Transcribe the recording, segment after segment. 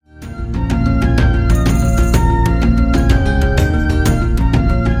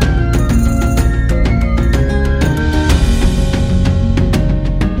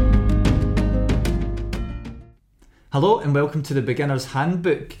and welcome to the Beginner's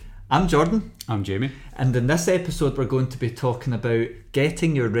Handbook. I'm Jordan. I'm Jamie. And in this episode we're going to be talking about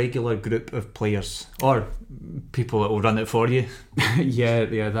getting your regular group of players, or people that will run it for you. yeah,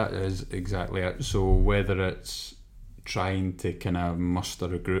 that is exactly it. So whether it's trying to kind of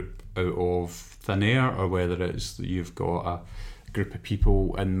muster a group out of thin air, or whether it's that you've got a group of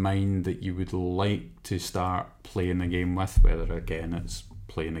people in mind that you would like to start playing a game with, whether again it's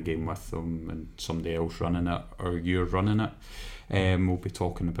playing a game with them and somebody else running it or you're running it. We'll be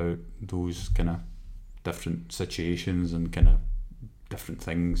talking about those kind of different situations and kind of different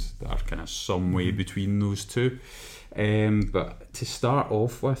things that are kind of some way between those two. But to start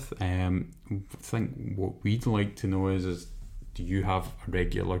off with, I think what we'd like to know is do you have a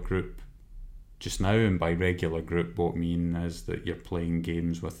regular group just now? And by regular group, what I mean is that you're playing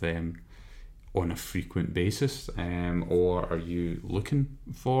games with them on a frequent basis, or are you looking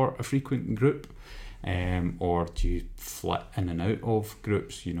for a frequent group, or do you flit in and out of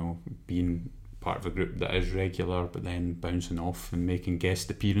groups, being part of a group that is regular but then bouncing off and making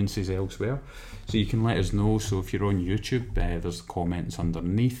guest appearances elsewhere? So you can let us know. So if you're on YouTube, there's comments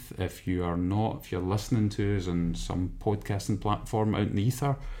underneath. If you are not, if you're listening to us on some podcasting platform out in the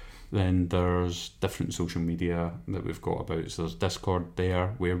ether, then there's different social media that we've got about. So there's Discord there,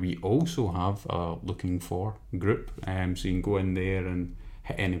 where we also have a looking for group. So you can go in there and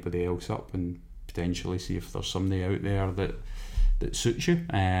hit anybody else up and potentially see if there's somebody out there that suits you.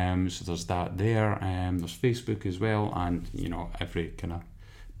 So there's that there. There's Facebook as well, and every kind of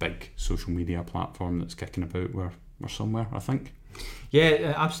big social media platform that's kicking about, we're somewhere, I think.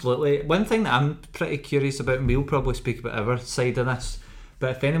 Yeah, absolutely. One thing that I'm pretty curious about, and we'll probably speak about our side of this,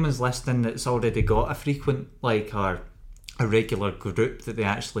 but if anyone's listening that's already got a frequent, or a regular group that they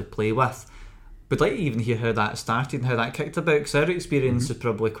actually play with, we'd like to even hear how that started and how that kicked about, because our experience is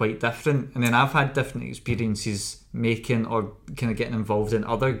probably quite different. And then I've had different experiences making or kind of getting involved in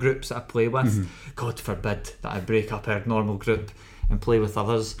other groups that I play with. God forbid that I break up our normal group and play with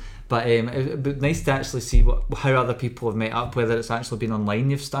others. But it'd be nice to actually see how other people have met up, whether it's actually been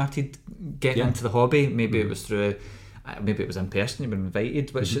online you've started getting into the hobby. Maybe it was through... Maybe it was in person, you've been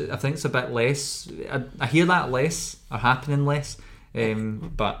invited, which I think is a bit less. I hear that less, or happening less.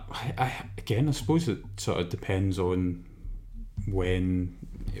 But I suppose it sort of depends on when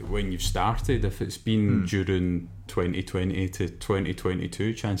you've started. If it's been during 2020 to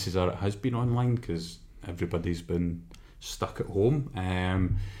 2022, chances are it has been online because everybody's been stuck at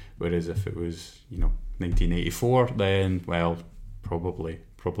home. Whereas if it was 1984, then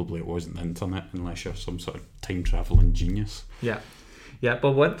probably it wasn't the internet, unless you're some sort of time travelling genius. Yeah.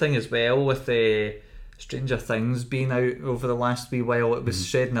 But one thing as well with Stranger Things being out over the last wee while, it was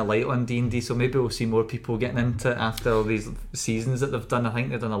shedding a light on D&D, so maybe we'll see more people getting into it after all these seasons that they've done. I think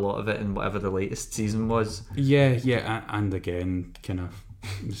they've done a lot of it in whatever the latest season was. Yeah, and again, kind of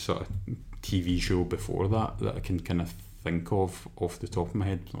sort of TV show before that I can kind of think of off the top of my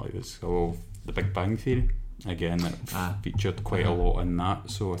head, like it's called The Big Bang Theory. Again, it featured quite a lot in that,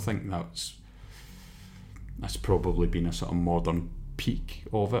 so I think that's probably been a sort of modern peak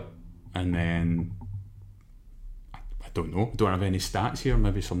of it. And then I don't know, don't have any stats here,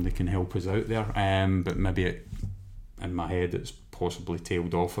 maybe somebody can help us out there, but maybe in my head it's possibly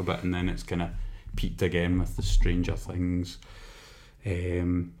tailed off a bit, and then it's kind of peaked again with the Stranger Things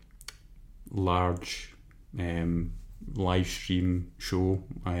large live stream show.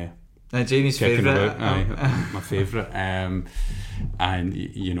 Jamie's favourite. My favourite. And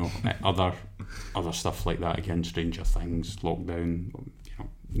other stuff like that, again, Stranger Things, lockdown,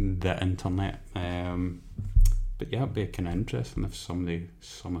 the internet. But yeah, it'd be kind of interesting if somebody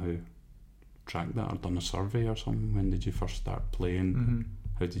somehow tracked that or done a survey or something. When did you first start playing?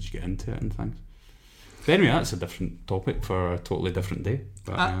 How did you get into it and things? But anyway, that's a different topic for a totally different day.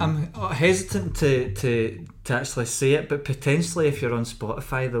 But, I'm hesitant to actually say it, but potentially if you're on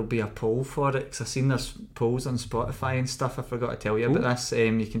Spotify there'll be a poll for it, because I've seen there's polls on Spotify and stuff. I forgot to tell you about this.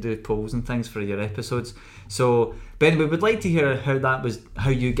 You can do polls and things for your episodes. So, Ben, we would like to hear how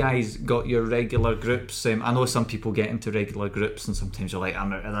you guys got your regular groups. I know some people get into regular groups and sometimes you're like,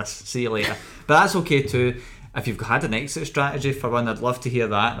 I'm out of this, see you later. But that's okay too. If you've had an exit strategy for one, I'd love to hear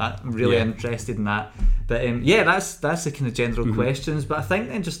that. I'm really interested in that. But that's the kind of general questions. But I think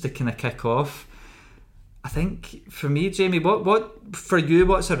then, just to kind of kick off, I think for me, Jamie, what for you?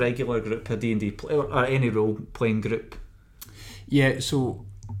 What's a regular group, a D&D or any role playing group? Yeah, so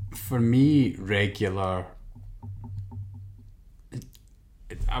for me, regular.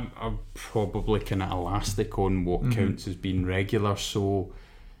 I'm probably kind of elastic on what counts as being regular. So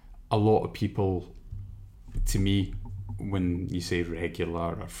a lot of people, to me, when you say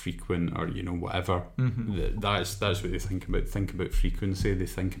regular or frequent or whatever, that's what they think about. Think about frequency. They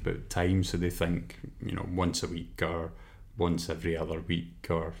think about time. So they think once a week or once every other week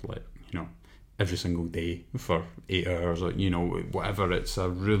or every single day for 8 hours or whatever. It's a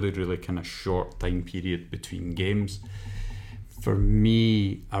really, really kind of short time period between games. For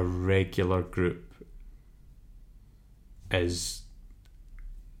me, a regular group is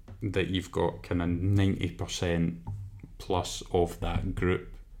that you've got kind of 90% plus of that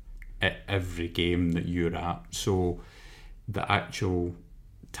group at every game that you're at. So the actual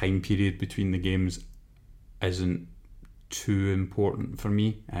time period between the games isn't too important for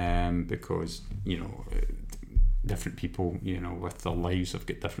me, because different people with their lives have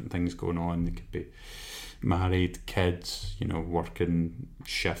got different things going on. They could be married, kids, working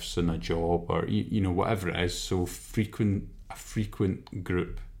shifts in a job, or whatever it is. So a frequent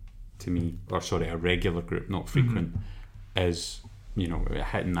group to me, a regular group, not frequent, is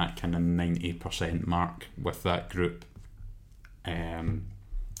hitting that kind of 90% mark with that group,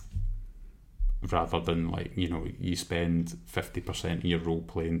 rather than you spend 50% of your role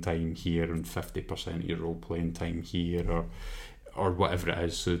playing time here and 50% of your role playing time here, or whatever it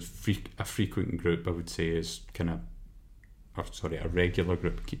is. So a frequent group, I would say, is a regular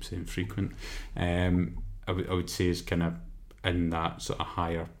group. I keep saying frequent. I would say is kind of in that sort of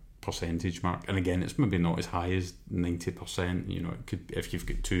higher percentage mark. And again, it's maybe not as high as 90%. It could, if you've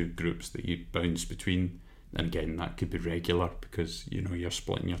got two groups that you bounce between, and again, that could be regular because you're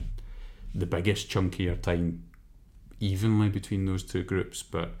splitting the biggest chunk of your time evenly between those two groups.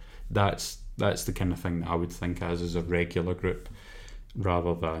 But that's the kind of thing that I would think as a regular group,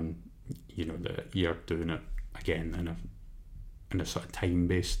 rather than that you're doing it again in a sort of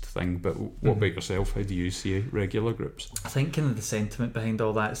time-based thing. But what about yourself? How do you see regular groups? I think kind of the sentiment behind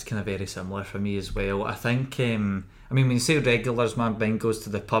all that is kind of very similar for me as well. I think when you say regulars, my mind goes to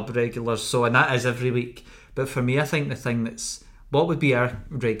the pub regulars, and that is every week. But for me, I think the thing that's, what would be our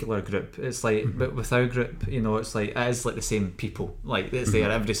regular group? It's like, but with our group, it's like, it is like the same people. Like, it's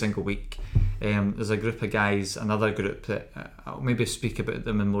there every single week. There's a group of guys, another group that I'll maybe speak about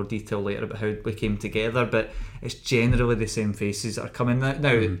them in more detail later about how we came together, but it's generally the same faces that are coming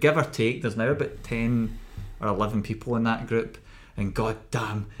now. Give or take, there's now about 10 or 11 people in that group, and god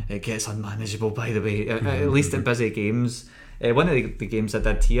damn, it gets unmanageable, by the way, at least at busy games. One of the games I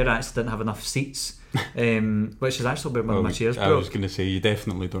did here, I actually didn't have enough seats, which is actually where one of my chairs broke. I was going to say, you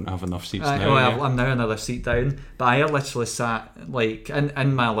definitely don't have enough seats now. Well, I'm now another seat down, but I literally sat like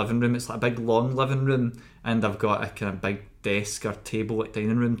in my living room. It's like a big long living room, and I've got a kind of big desk or table, like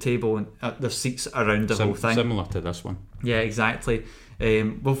dining room table, and there's seats around the whole thing. Similar to this one. Yeah, exactly.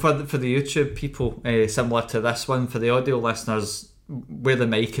 Well, for the YouTube people, similar to this one. For the audio listeners, where the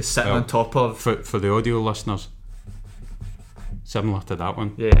mic is sitting on top of. For the audio listeners, similar to that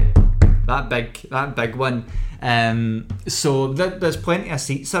one. Yeah, that big one. So there's plenty of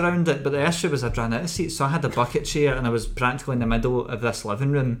seats around it, but the issue was I'd ran out of seats, so I had a bucket chair and I was practically in the middle of this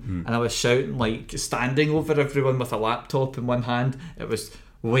living room, and I was shouting, like standing over everyone with a laptop in one hand. It was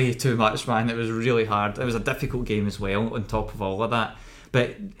way too much, man. It was really hard. It was a difficult game as well on top of all of that.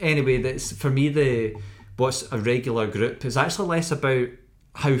 But anyway, that's for me, what's a regular group is actually less about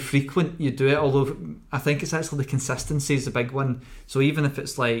how frequent you do it, although I think it's actually the consistency is the big one. So even if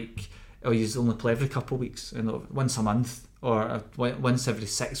it's like, you only play every couple of weeks, once a month or once every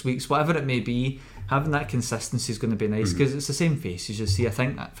 6 weeks, whatever it may be, having that consistency is going to be nice, because it's the same faces you see. I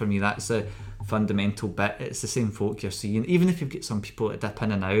think that for me, that's a fundamental bit. It's the same folk you're seeing, even if you've got some people that dip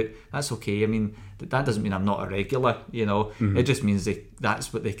in and out. That's okay. I mean, that doesn't mean I'm not a regular, It just means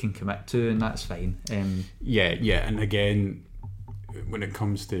that's what they can commit to, and that's fine. Yeah, and again, when it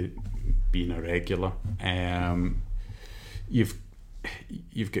comes to being a regular, you've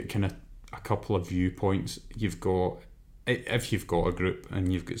got kind of a couple of viewpoints. If you've got a group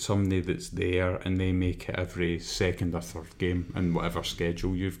and you've got somebody that's there and they make it every second or third game in whatever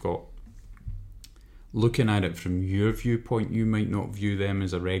schedule you've got, looking at it from your viewpoint, you might not view them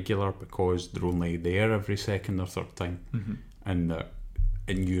as a regular because they're only there every second or third time, and that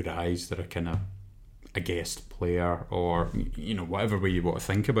in your eyes they're a kind of a guest player, or whatever way you want to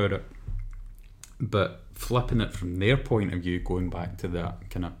think about it. But flipping it from their point of view, going back to that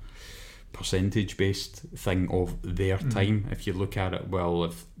kind of percentage based thing of their time, if you look at it, well,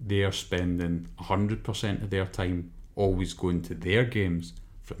 if they're spending 100% of their time always going to their games,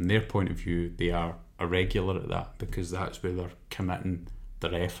 from their point of view they are a regular at that, because that's where they're committing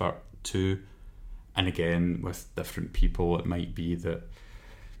their effort to. And again, with different people, it might be that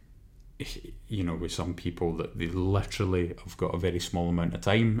you know, with some people that they literally have got a very small amount of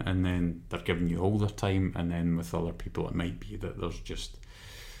time and then they're giving you all their time, and then with other people it might be that there's just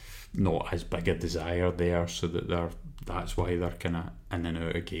not as big a desire there, so that that's why they're kind of in and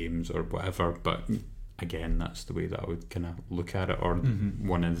out of games or whatever. But again, that's the way that I would kind of look at it. Or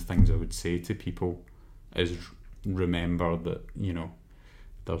one of the things I would say to people is remember that, you know,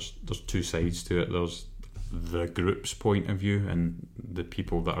 there's two sides to it. There's the group's point of view and the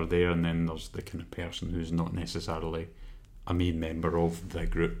people that are there, and then there's the kind of person who's not necessarily a main member of the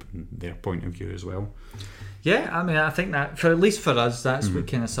group and their point of view as well. Yeah, I mean, I think that at least for us, that's what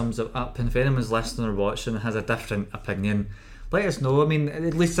kind of sums it up. And if anyone's listening or watching and has a different opinion, let us know. I mean,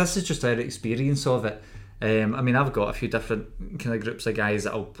 at least this is just our experience of it. I mean, I've got a few different kind of groups of guys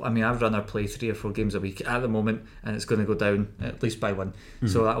that I've run or play 3 or 4 games a week at the moment, and it's going to go down at least by 1,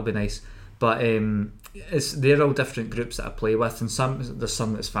 so that'll be nice. But they're all different groups that I play with, and there's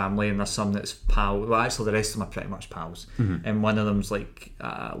some that's family and there's some that's pals. Well, actually, the rest of them are pretty much pals. And one of them's like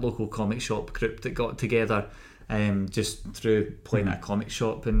a local comic shop group that got together just through playing at a comic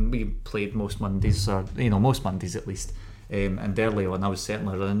shop, and we played most Mondays, or most Mondays at least. And early on, I was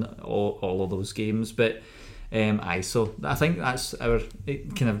certainly running all of those games. But so I think that's our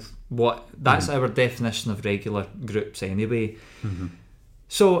our definition of regular groups anyway.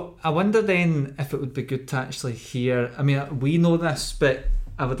 So I wonder then if it would be good to actually hear, I mean, we know this, but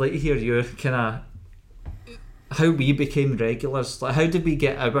I would like to hear your kind of how we became regulars. Like, how did we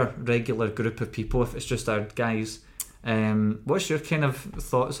get our regular group of people if it's just our guys? What's your kind of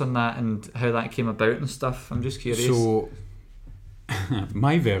thoughts on that and how that came about and stuff? I'm just curious. So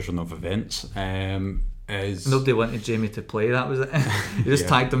my version of events is... Nobody wanted Jamie to play, that was it? He just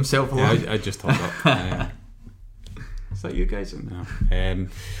tagged himself along. I just hung up. Is that you guys? No.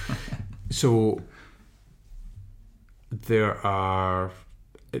 So there are,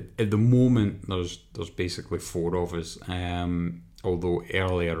 at the moment, there's basically 4 of us. Although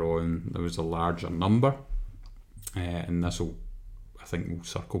earlier on there was a larger number, and I think we'll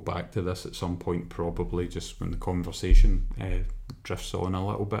circle back to this at some point, probably just when the conversation drifts on a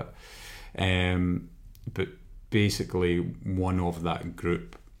little bit. But basically, one of that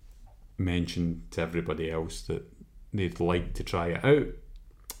group mentioned to everybody else that they'd like to try it out,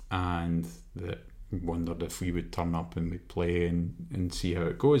 and that wondered if we would turn up and we'd play and see how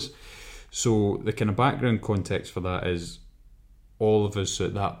it goes. So the kind of background context for that is all of us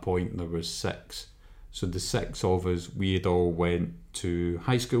at that point, there was 6. So the 6 of us, we had all went to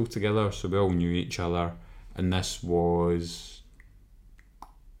high school together, so we all knew each other, and this was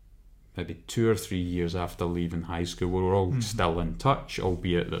maybe 2 or 3 years after leaving high school. We were all still in touch,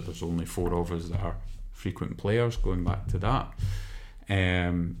 albeit that there's only 4 of us that are frequent players, going back to that,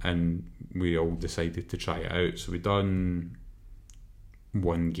 and we all decided to try it out. So we done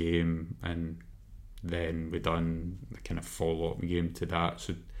 1 game, and then we done the kind of follow-up game to that.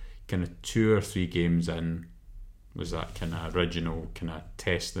 So kind of 2 or 3 games in was that kind of original kind of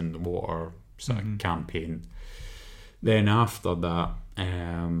testing the water sort of campaign. Then after that,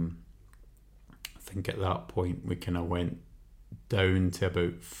 I think at that point we kind of went down to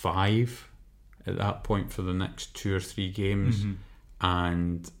about 5 at that point for the next 2 or 3 games,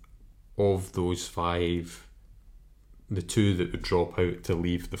 and of those 5, the 2 that would drop out to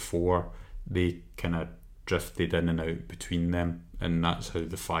leave the 4, they kind of drifted in and out between them, and that's how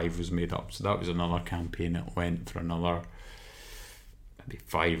the 5 was made up. So that was another campaign that went for another maybe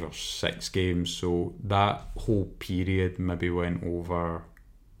 5 or 6 games. So that whole period maybe went over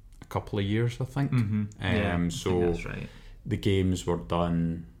a couple of years, I think. I so think that's right. The games were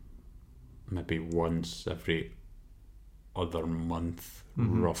done maybe once every other month,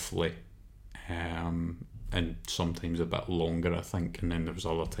 roughly, and sometimes a bit longer, I think, and then there was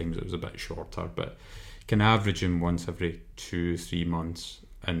other times it was a bit shorter, but kind of averaging once every 2-3 months,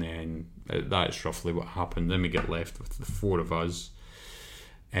 and then that's roughly what happened. Then we get left with the 4 of us,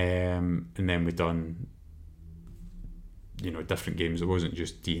 and then we done different games. It wasn't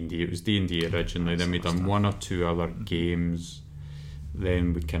just D&D, it was D&D originally, then we done 1 or 2 other games,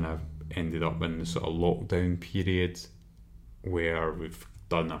 then we kind of ended up in the sort of lockdown period where we've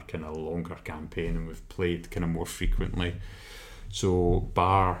done our kind of longer campaign and we've played kind of more frequently. So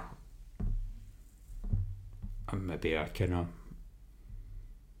bar maybe a kind of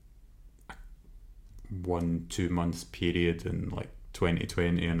 1-2 month period in like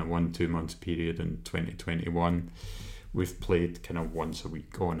 2020 and a 1-2 month period in 2021, we've played kind of once a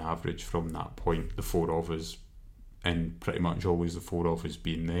week on average from that point, the 4 of us, and pretty much always the 4 of us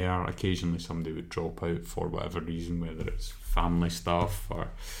being there. Occasionally somebody would drop out for whatever reason, whether it's family stuff or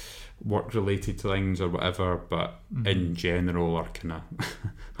work-related things or whatever, but in general, our kind of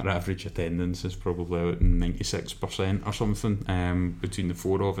our average attendance is probably about 96% or something between the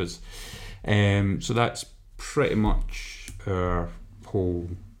four of us. So that's pretty much our whole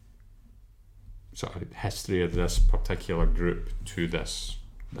sort of history of this particular group to this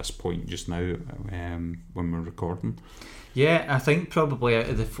point just now when we're recording. Yeah, I think probably out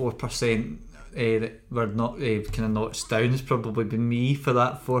of the 4% that we're not kind of notched down has probably been me for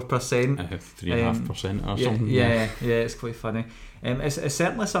that 4%. 3.5% or something. Yeah, it's quite funny. It's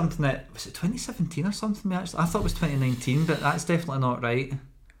certainly something that, was it 2017 or something actually? I thought it was 2019, but that's definitely not right.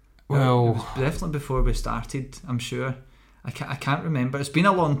 Well, it was definitely before we started, I'm sure. I can't remember. It's been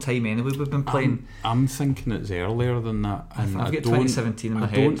a long time anyway. We've been playing. I'm thinking it's earlier than that, and I've got 2017 in my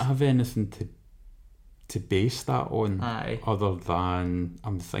head. I don't have anything to base that on. Aye. Other than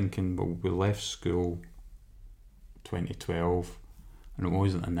I'm thinking, well, we left school 2012, and it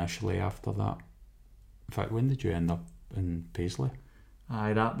wasn't initially after that. In fact, when did you end up in Paisley?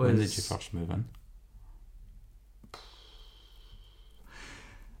 Aye, that was. When did you first move in?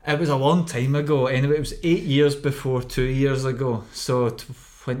 It was a long time ago. Anyway, it was 8 years before 2 years ago. So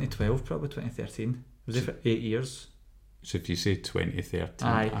 2012, probably 2013. Was it for 8 years? So if you say 2013,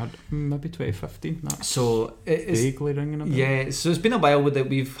 aye. Maybe 2015. That's so it's vaguely ringing a bell. Yeah, so it's been a while that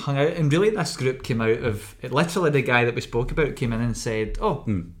we've hung out, and really this group came out of literally the guy that we spoke about came in and said, "Oh,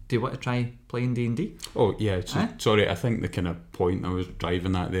 do you want to try playing D&D?" Oh yeah. So, sorry, I think the kind of point I was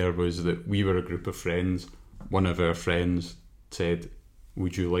driving at there was that we were a group of friends. One of our friends said,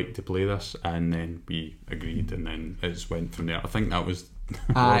 "Would you like to play this?" And then we agreed, and then it went from there. I think that was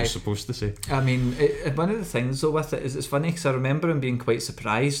what I was supposed to say. I mean, one of the things though with it is it's funny because I remember him being quite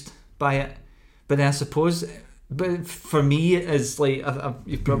surprised by it, but then I suppose, but for me it's like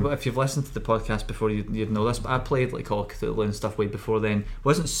you've probably if you've listened to the podcast before you'd know this, but I played like Call of Cthulhu and stuff way before then.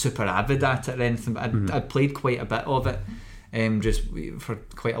 Wasn't super avid at it or anything, but I'd played quite a bit of it. Just for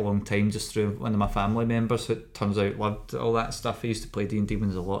quite a long time, just through one of my family members who it turns out loved all that stuff. I used to play D&D when I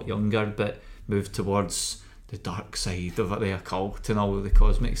was a lot younger, but moved towards the dark side of the occult and all of the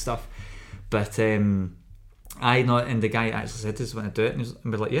cosmic stuff. But and the guy actually said, "Does he want to do it?"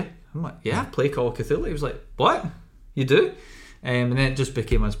 And we're like, "Yeah." I'm like, "Yeah, I play Call of Cthulhu." He was like, "What? You do?" And then it just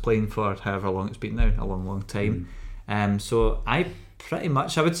became us playing for however long it's been now, a long time. So I pretty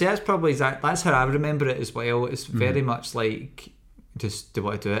much, I would say that's probably that's how I remember it as well. It's very much like, just do you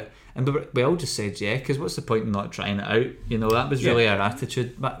want to do it? And we all just said yeah, because what's the point in not trying it out? You know, that was really our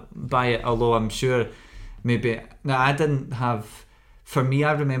attitude by it. Although I'm sure maybe, no, I didn't have, for me,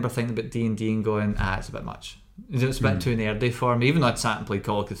 I remember thinking about D&D and going, it's a bit much. It's a bit too nerdy for me, even though I'd sat and played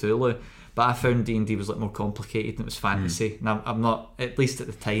Call of Cthulhu. But I found D&D was like more complicated and it was fantasy. And I'm not, at least at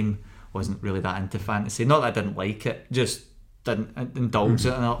the time, wasn't really that into fantasy. Not that I didn't like it, just didn't indulge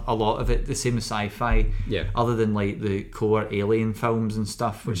it in a lot of it. The same as sci-fi, other than like the core alien films and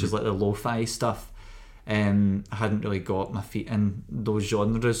stuff, which is like the lo-fi stuff. I hadn't really got my feet in those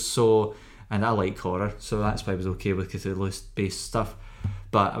genres, so, and I like horror, so that's why I was okay with Cthulhu based stuff.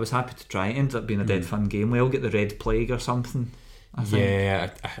 But I was happy to try it. Ended up being a dead fun game. We all get the Red Plague or something, I think. Yeah,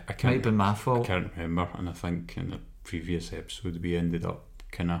 I can't, might have been my fault. I can't remember, and I think in the previous episode we ended up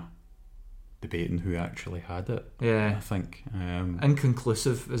kind of debating who actually had it. Yeah, I think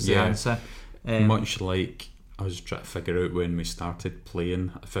inconclusive is the answer. Much like I was trying to figure out when we started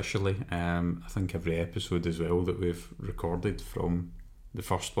playing officially. I think every episode as well that we've recorded from the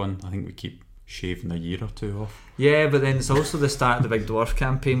first one, I think we keep shaving a year or two off. Yeah, but then it's also the start of the Big Dwarf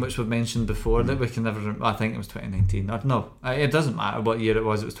campaign, which we've mentioned before, that we can never. I think it was 2019. No, it doesn't matter what year it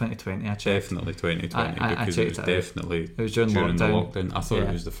was. It was 2020. I checked. Definitely 2020 because it was definitely it was during the lockdown. I thought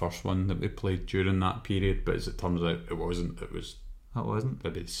it was the first one that we played during that period, but as it turns out, it wasn't. It wasn't.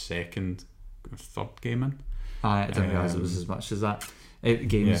 Maybe the second, third game in. I didn't realise it was as much as that.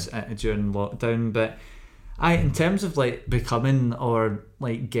 Games during lockdown, but. In terms of like becoming or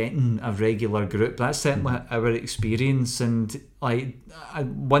like getting a regular group, that's certainly our experience, and like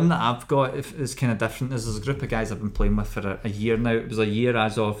one that I've got is kind of different. There's a group of guys I've been playing with for a year now. It was a year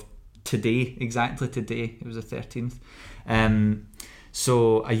as of today, exactly today. It was the 13th.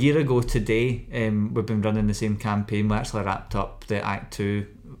 So a year ago today, we've been running the same campaign. We actually wrapped up the Act 2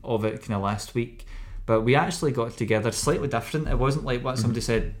 of it kind of last week, but we actually got together slightly different. It wasn't like what somebody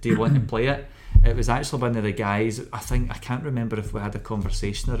said, "Do you want to play it?" It was actually one of the guys, I can't remember if we had a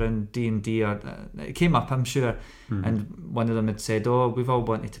conversation around D&D or it came up, I'm sure, and one of them had said, "Oh, we've all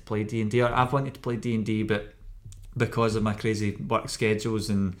wanted to play D&D, or I've wanted to play D&D, but because of my crazy work schedules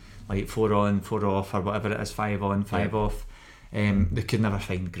and like 4 on, 4 off, or whatever it is, 5 on, 5 off, They could never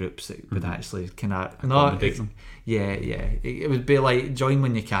find groups that would actually kind of Accommodate them. It would be like join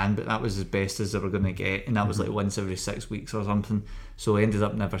when you can, but that was as best as they were going to get, and that was like once every 6 weeks or something. So I ended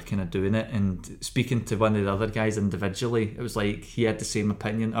up never kind of doing it. And speaking to one of the other guys individually, it was like he had the same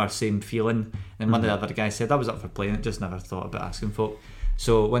opinion or same feeling, and one of the other guys said I was up for playing it, just never thought about asking folk.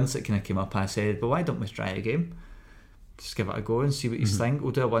 So once it kind of came up, I said, well, why don't we try a game? Just give it a go and see what you think.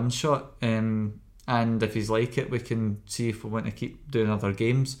 We'll do a one shot, and if he's like it, we can see if we want to keep doing other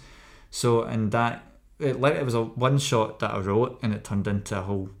games. So, and that it was a one shot that I wrote, and it turned into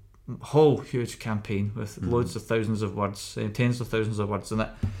a whole huge campaign with loads of thousands of words, tens of thousands of words in it.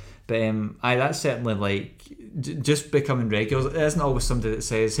 But that's certainly like just becoming regular. It isn't always somebody that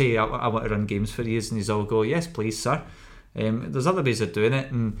says, hey, I want to run games for you, and he's all go, yes please sir. There's other ways of doing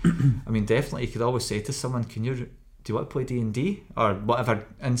it, and I mean definitely you could always say to someone, do you want to play D&D or whatever,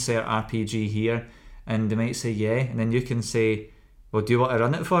 insert RPG here, and they might say yeah, and then you can say, well, do you want to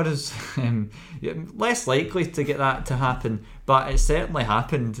run it for us? Less likely to get that to happen, but it certainly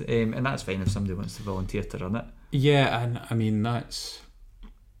happened, and that's fine if somebody wants to volunteer to run it. Yeah, and I mean that's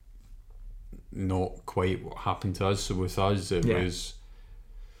not quite what happened to us. So with us it was,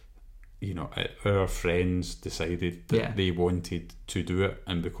 our friends decided that they wanted to do it,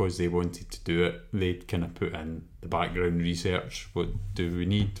 and because they wanted to do it, they'd kind of put in the background research. What do we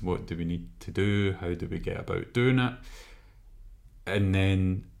need to do, how do we get about doing it? And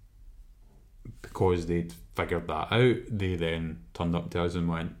then because they'd figured that out, they then turned up to us and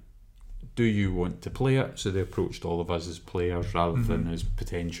went, do you want to play it? So they approached all of us as players rather than as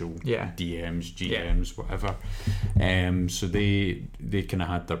potential DMs, GMs, whatever. So they kind of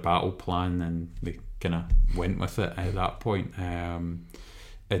had their battle plan, and they kind of went with it at that point. And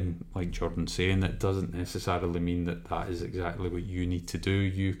like Jordan's saying, it doesn't necessarily mean that is exactly what you need to do.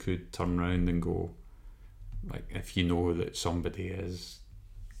 You could turn around and go, like, if you know that somebody is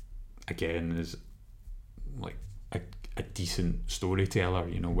like a decent storyteller,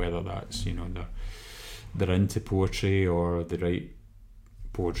 whether that's they're into poetry or they write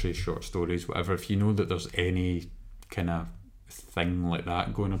poetry, short stories, whatever. If you know that there's any kind of thing like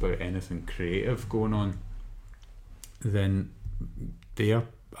that going about, anything creative going on, then they're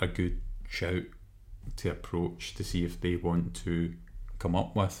a good shout to approach to see if they want to come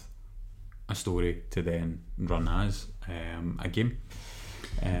up with a story to then run as a game.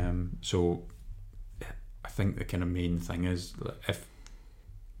 So I think the kind of main thing is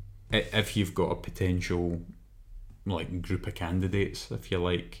if you've got a potential like group of candidates, if you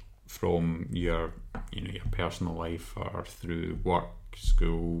like, from your your personal life or through work,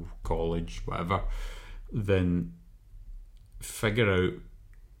 school, college, whatever, then figure out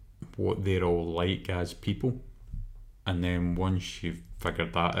what they're all like as people, and then once you've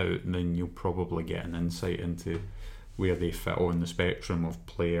figured that out, then you'll probably get an insight into where they fit on the spectrum of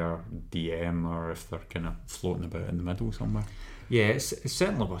player, DM, or if they're kind of floating about in the middle somewhere. Yeah, it's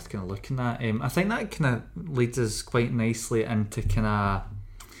certainly worth kind of looking at. I think that kind of leads us quite nicely into kind of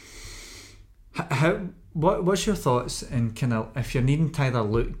what's your thoughts in kind of if you're needing to either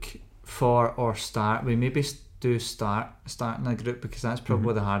look for or start. We maybe do starting a group, because that's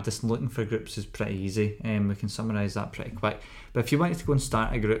probably the hardest, and looking for groups is pretty easy, and we can summarise that pretty quick. But if you wanted to go and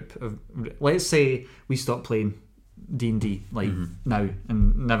start a group of, let's say we stop playing D&D now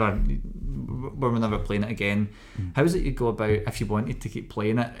and we're never playing it again, how is it you go about, if you wanted to keep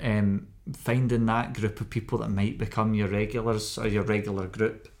playing it, finding that group of people that might become your regulars or your regular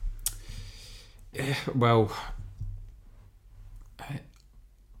group? Well,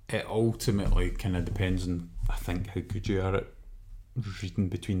 it ultimately kind of depends on, I think, how good you are at reading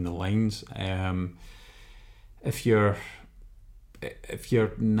between the lines. If you're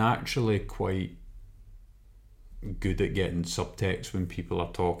naturally quite good at getting subtext when people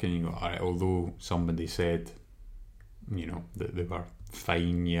are talking, you go, all right, although somebody said that they were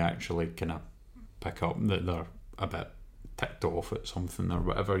fine, you actually kind of pick up that they're a bit ticked off at something or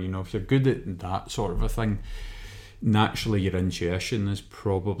whatever. If you're good at that sort of a thing, naturally your intuition is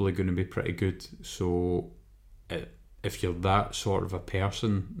probably going to be pretty good. So if you're that sort of a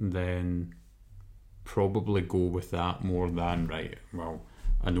person, then probably go with that more than, right, well,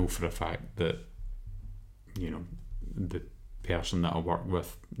 I know for a fact that the person that I work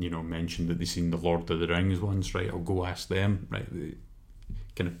with mentioned that they seen the Lord of the Rings once, right, I'll go ask them, right, they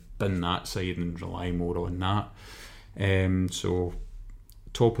kind of bin that side and rely more on that. So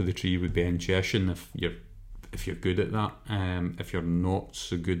top of the tree would be intuition if you're good at that. If you're not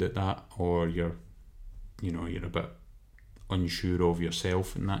so good at that, or you're a bit unsure of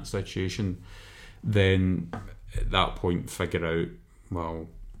yourself in that situation, then at that point figure out, well,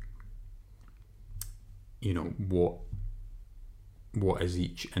 what what is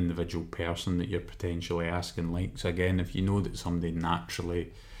each individual person that you're potentially asking like. So again, if you know that somebody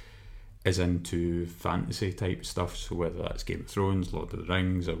naturally is into fantasy type stuff, so whether that's Game of Thrones, Lord of the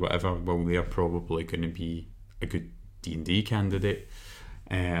Rings or whatever, well, they're probably going to be a good D&D candidate.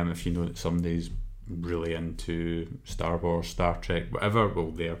 If you know that somebody's really into Star Wars, Star Trek, whatever,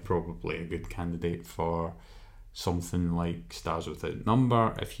 well, they're probably a good candidate for something like Stars Without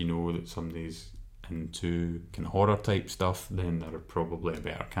Number. If you know that somebody's into kind of horror type stuff, then they're probably a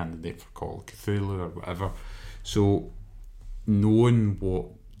better candidate for Call of Cthulhu or whatever. So knowing what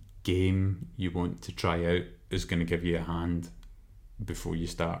game you want to try out is going to give you a hand before you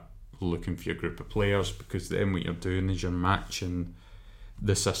start looking for your group of players, because then what you're doing is you're matching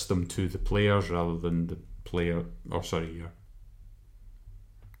the system to the players rather than the player, or sorry, you're,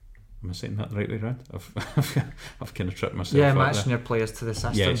 am I saying that the right way around? I've kind of tripped myself. Yeah, matching your players to the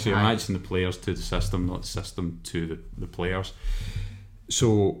system. Yeah, so you're matching the players to the system, not the system to the players.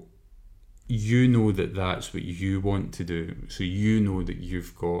 So you know that that's what you want to do. So you know that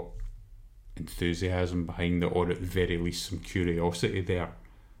you've got enthusiasm behind it, or at the very least some curiosity there.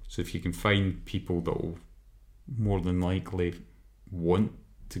 So if you can find people that will more than likely want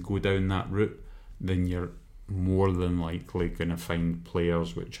to go down that route, then you're more than likely going to find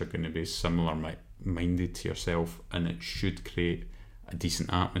players which are going to be similar minded to yourself, and it should create a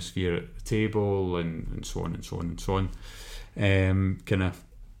decent atmosphere at the table and so on and so on and so on. Kind of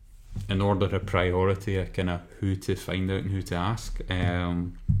in order of priority, a kind of who to find out and who to ask,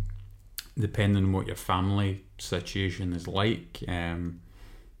 depending on what your family situation is like,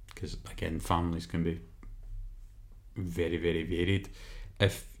 because again, families can be very, very varied.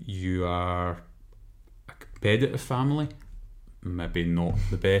 If you are a competitive family, maybe not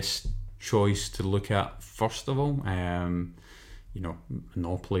the best choice to look at first of all.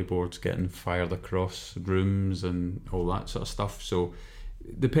 Monopoly boards getting fired across rooms and all that sort of stuff. So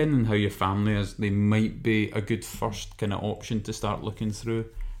depending on how your family is, they might be a good first kind of option to start looking through.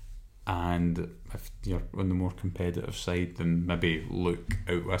 And if you're on the more competitive side, then maybe look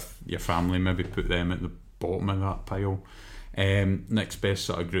out with your family, maybe put them at the bottom of that pile. Next best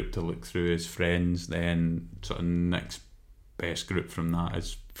sort of group to look through is friends. Then sort of next best group from that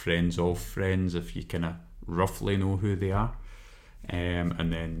is friends of friends, if you kind of roughly know who they are.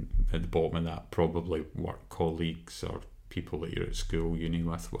 And then at the bottom of that, probably work colleagues or people that you're at school, uni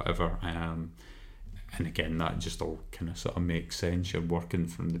with, whatever. And again, that just all kind of sort of makes sense. You're working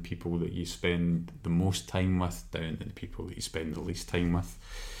from the people that you spend the most time with down to the people that you spend the least time with.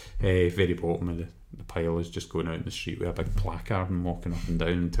 Very bottom of the pile is just going out in the street with a big placard and walking up and down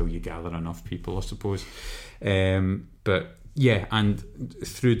until you gather enough people, I suppose. But yeah, and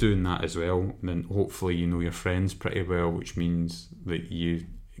through doing that as well, then hopefully you know your friends pretty well, which means that you,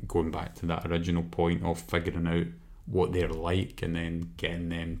 going back to that original point of figuring out what they're like and then getting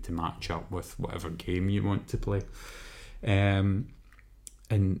them to match up with whatever game you want to play. And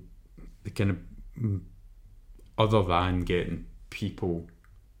the kind of, other than getting people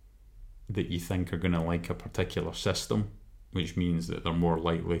that you think are going to like a particular system, which means that they're more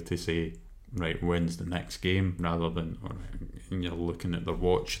likely to say, right, when's the next game, rather than you're looking at their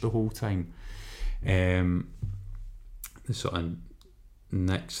watch the whole time. The sort of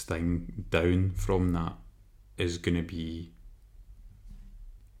next thing down from that is going to be,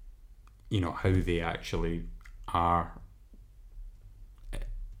 how they actually are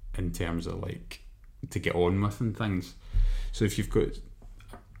in terms of like to get on with and things. So if you've got,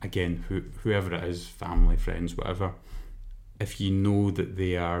 again, whoever it is, family, friends, whatever, if you know that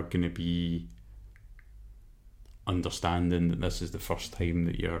they are going to be understanding that this is the first time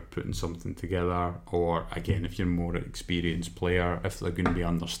that you're putting something together, or again, if you're a more experienced player, if they're going to be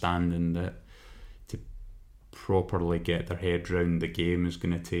understanding that to properly get their head around the game is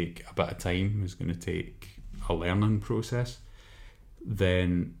going to take a bit of time, is going to take a learning process,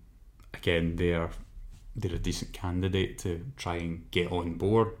 then again, they're a decent candidate to try and get on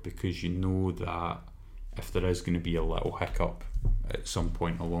board, because you know that if there is going to be a little hiccup at some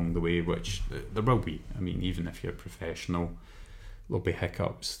point along the way, which there will be, I mean, even if you're professional, there'll be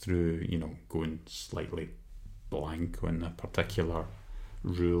hiccups through, going slightly blank on a particular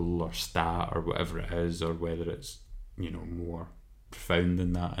rule or stat or whatever it is, or whether it's, more profound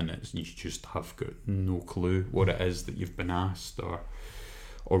than that, and it's, you just have got no clue what it is that you've been asked, or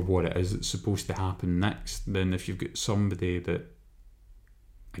what it is that's supposed to happen next. Then if you've got somebody that,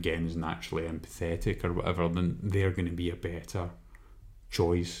 again, is naturally empathetic or whatever, then they're going to be a better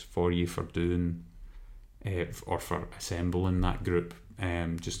choice for you for doing or for assembling that group,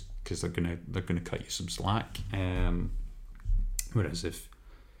 just because they're gonna cut you some slack. Whereas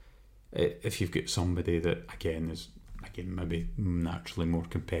if you've got somebody that, again, is again, maybe naturally more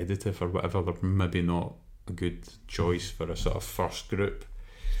competitive or whatever, they're maybe not a good choice for a sort of first group.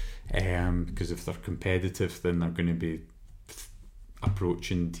 Because if they're competitive, then they're going to be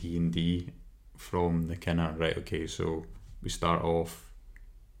approaching D&D from the kind of, right, okay, so we start off,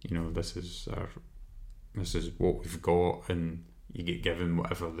 this is what we've got, and you get given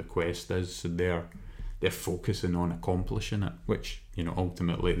whatever the quest is, so they're focusing on accomplishing it, which,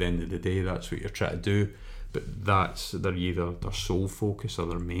 ultimately at the end of the day, that's what you're trying to do. But they're either their sole focus or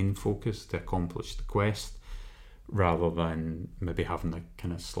their main focus to accomplish the quest, rather than maybe having a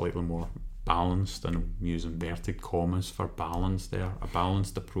kind of slightly more balanced, and I'm using inverted commas for balance there, a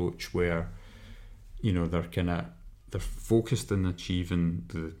balanced approach where, they're focused on achieving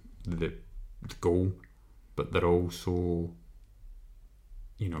the goal, but they're also,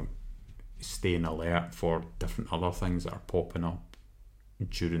 staying alert for different other things that are popping up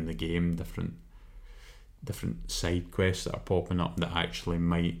during the game, different side quests that are popping up that actually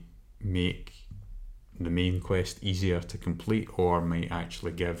might make the main quest easier to complete, or might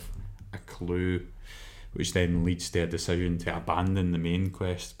actually give a clue, which then leads to a decision to abandon the main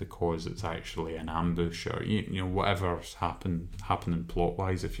quest because it's actually an ambush, or whatever's happening plot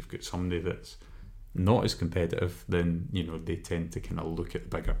wise. If you've got somebody that's not as competitive, then they tend to kind of look at the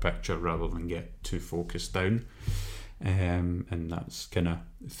bigger picture rather than get too focused down, and that's kind of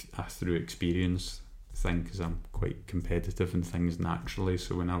a through experience thing, because I'm quite competitive in things naturally.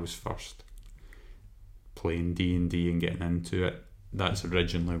 So when I was first playing D&D and getting into it, that's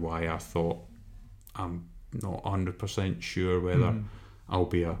originally why I thought, I'm not 100% sure whether I'll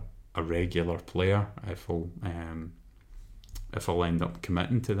be a regular player if I'll end up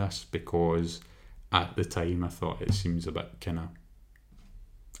committing to this, because at the time I thought it seems a bit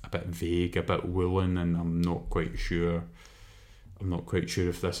vague, a bit woolen, and I'm not quite sure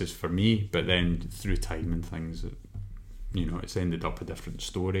if this is for me. But then through time and things, it's ended up a different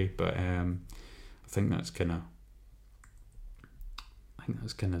story. But I think that's kind of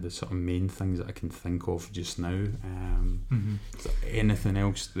the sort of main things that I can think of just now. Is there anything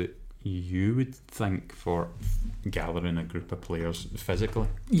else that you would think for gathering a group of players physically?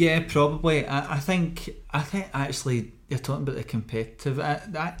 Yeah, probably. I think actually you're talking about the competitive.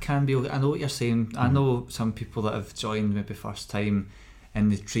 That can be. I know what you're saying. I know some people that have joined maybe first time,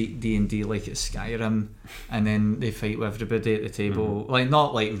 and they treat D&D like it's Skyrim, and then they fight with everybody at the table, like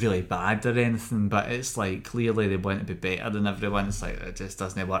not like really bad or anything, but it's like clearly they want to be better than everyone. It's like it just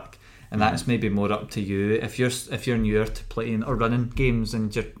doesn't work, and that's maybe more up to you. If you're newer to playing or running games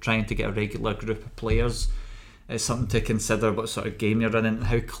and you're trying to get a regular group of players, it's something to consider what sort of game you're running and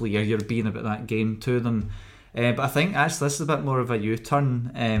how clear you're being about that game to them. But I think actually this is a bit more of a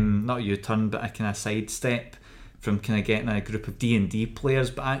U-turn, not a U-turn, but a kind of sidestep from kind of getting a group of D&D players.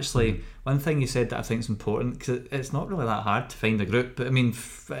 But actually, one thing you said that I think is important, because it's not really that hard to find a group, but I mean,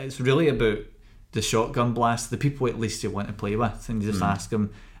 it's really about the shotgun blast, the people at least you want to play with, and you just ask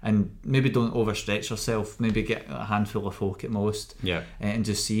them, and maybe don't overstretch yourself, maybe get a handful of folk at most, and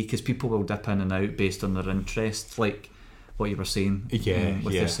just see, because people will dip in and out based on their interests, like what you were saying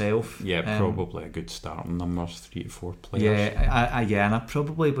with yourself. Probably a good starting number is 3 to 4 players. And I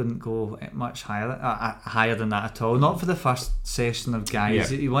probably wouldn't go much higher than that at all, not for the first session of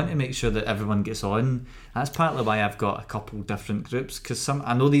guys. You want to make sure that everyone gets on. That's partly why I've got a couple different groups, because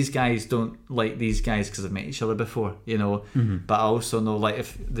I know these guys don't like these guys because they've met each other before, but I also know, like,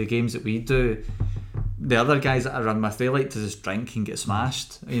 if the games that we do, the other guys that I run with, they like to just drink and get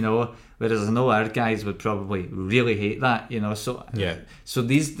smashed, whereas I know our guys would probably really hate that, so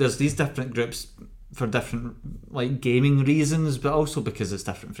there's these different groups for different, like, gaming reasons, but also because it's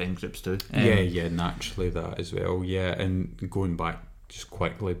different friend groups too. Naturally that as well. And going back just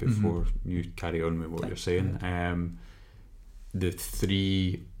quickly before you carry on with what you're saying, the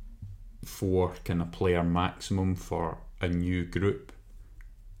 3-4 kind of player maximum for a new group,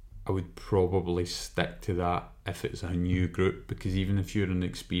 I would probably stick to that if it's a new group, because even if you're an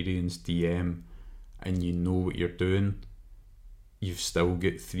experienced DM and you know what you're doing, you've still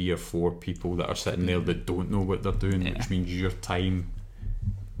got 3 or 4 people that are sitting there that don't know what they're doing, which means your time,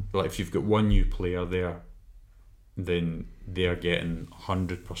 like if you've got one new player there, then they're getting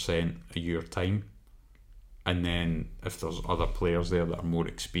 100% of your time, and then if there's other players there that are more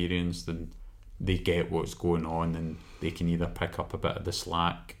experienced, then they get what's going on and they can either pick up a bit of the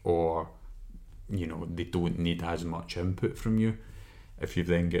slack, or they don't need as much input from you. If you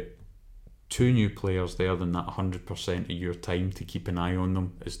then get 2 new players there, then that 100% of your time to keep an eye on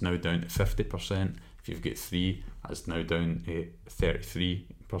them is now down to 50%. If you've got 3, that's now down to 33%,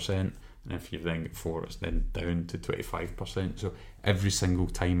 and if you've then got 4, it's then down to 25%. So every single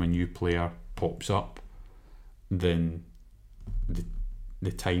time a new player pops up, then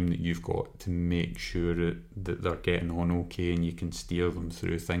the time that you've got to make sure that they're getting on okay and you can steer them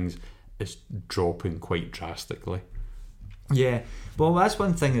through things is dropping quite drastically. Yeah, well, that's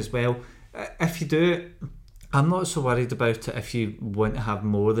one thing as well. If you do it, I'm not so worried about it if you want to have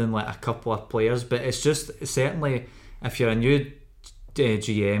more than like a couple of players, but it's just certainly if you're a new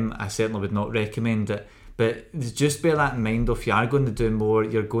GM, I certainly would not recommend it. But just bear that in mind. If you are going to do more,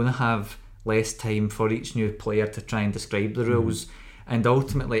 you're going to have less time for each new player to try and describe the rules. And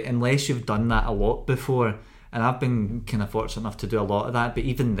ultimately, unless you've done that a lot before, and I've been kind of fortunate enough to do a lot of that, but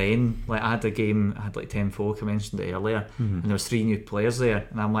even then, like I had a game, I had like 10 folk, I mentioned it earlier, and there was 3 new players there,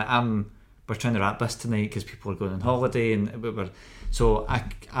 and I'm like, we're trying to wrap this tonight because people are going on holiday, and so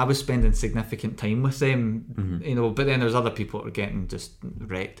I was spending significant time with them, you know, but then there's other people that were getting just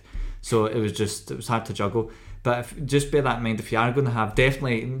wrecked, so it was hard to juggle. But just bear that in mind, if you are going to have,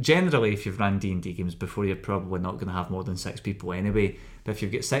 generally if you've run D&D games before, you're probably not going to have more than 6 people anyway. But if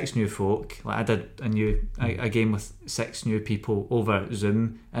you've got 6 new folk, like I did a game with 6 new people over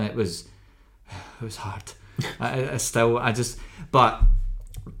Zoom, and it was hard. But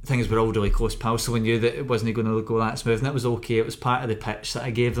things were all really close pals, so we knew that it wasn't going to go that smooth, and it was okay. It was part of the pitch that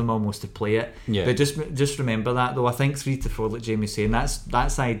I gave them almost to play it. Yeah. But just remember that though. I think 3 to 4, like Jamie's saying,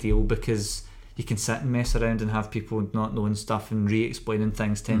 that's ideal, because you can sit and mess around and have people not knowing stuff and re-explaining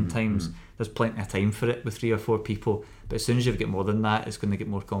things 10 times. There's plenty of time for it with 3 or 4 people, but as soon as you've got more than that, it's going to get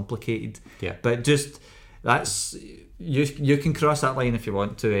more complicated. Yeah. But just that's you can cross that line if you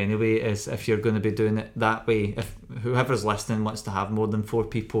want to anyway, is if you're going to be doing it that way. If whoever's listening wants to have more than 4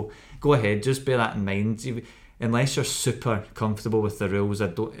 people, go ahead, just bear that in mind. Unless you're super comfortable with the rules,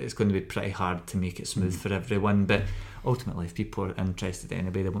 it's going to be pretty hard to make it smooth for everyone, but ultimately if people are interested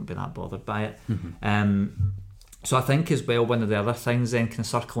anyway, they won't be that bothered by it. So I think as well, one of the other things then, kind of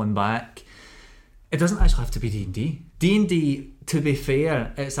circling back, it doesn't actually have to be D&D. D&D, to be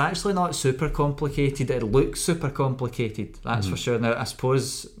fair, it's actually not super complicated. It looks super complicated, that's for sure. Now I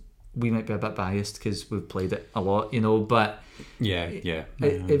suppose we might be a bit biased because we've played it a lot, you know, but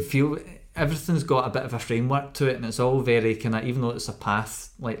it feels everything's got a bit of a framework to it, and it's all very kind of, even though it's a path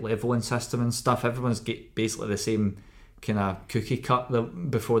like leveling system and stuff, everyone's get basically the same kind of cookie cut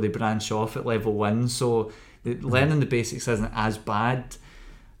before they branch off at level 1, so learning the basics isn't as bad.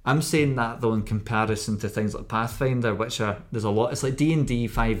 I'm saying that though in comparison to things like Pathfinder, which there's a lot, it's like D&D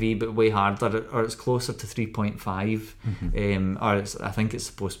 5e but way harder, or it's closer to 3.5, or I think it's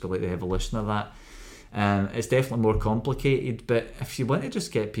supposed to be like the evolution of that. It's definitely more complicated, but if you want to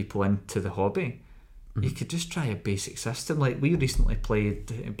just get people into the hobby, you could just try a basic system. Like we recently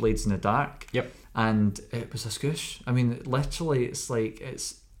played Blades in the Dark, and it was a scoosh. I mean, literally,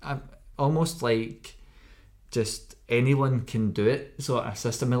 it's almost like just anyone can do it sort of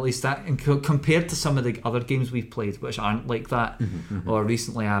system, at least that, and compared to some of the other games we've played which aren't like that. Or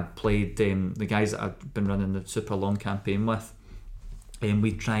recently I played the guys that I've been running the super long campaign with, and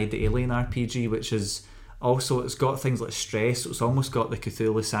we tried the Alien RPG, which is also, it's got things like stress, so it's almost got the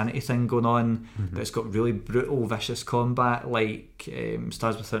Cthulhu sanity thing going on, but it's got really brutal, vicious combat like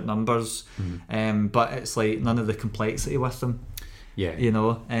Stars Without Numbers, but it's like none of the complexity with them, you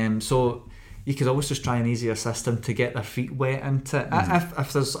know. So you could always just try an easier system to get their feet wet into it.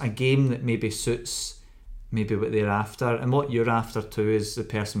 If there's a game that maybe suits maybe what they're after, and what you're after too is the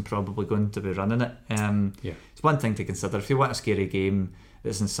person probably going to be running it. It's one thing to consider. If you want a scary game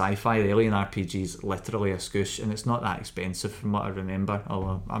that's in sci-fi, the Alien RPG is literally a scoosh, and it's not that expensive from what I remember,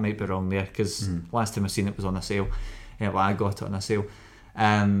 although I might be wrong there, because last time I seen it was on a sale. I got it on a sale.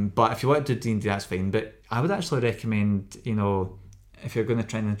 But if you want to do D&D, that's fine, but I would actually recommend, you know, if you're going to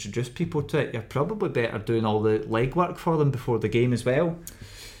try and introduce people to it, you're probably better doing all the legwork for them before the game as well.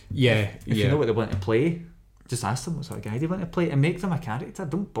 If you know what they want to play, just ask them what sort of guy they want to play and make them a character.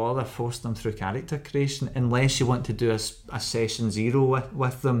 Don't bother forcing them through character creation unless you want to do a session 0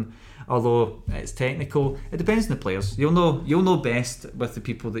 with them, although it's technical. It depends on the players. You'll know best with the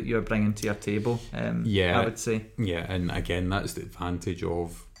people that you're bringing to your table, I would say. And again, that's the advantage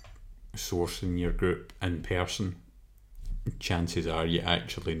of sourcing your group in person. Chances are you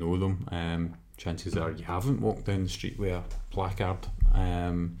actually know them. Chances are you haven't walked down the street with a placard.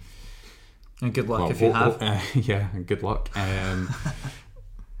 And good luck if you have. And good luck.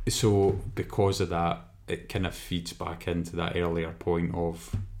 So because of that, it kind of feeds back into that earlier point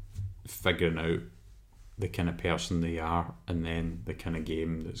of figuring out the kind of person they are, and then the kind of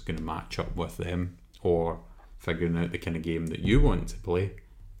game that's going to match up with them, or figuring out the kind of game that you want to play,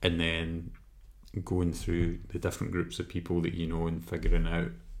 and then going through the different groups of people that you know and figuring out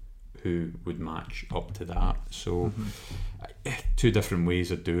who would match up to that. So 2 different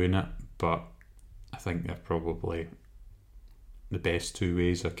ways of doing it, but I think they're probably the best two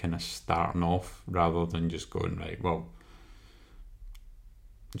ways of kind of starting off, rather than just going, right, well,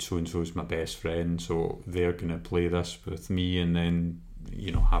 so and so's my best friend, so they're going to play this with me, and then,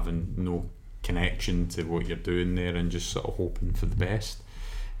 you know, having no connection to what you're doing there and just sort of hoping for the best.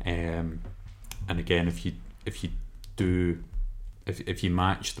 And again, if you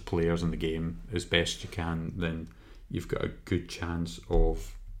match the players in the game as best you can, then you've got a good chance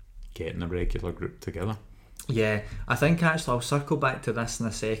of getting a regular group together. Yeah, I think actually I'll circle back to this in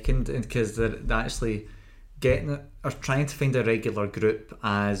a second, because they're actually getting it or trying to find a regular group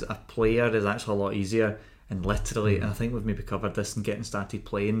as a player is actually a lot easier. And literally, and I think we've maybe covered this in getting started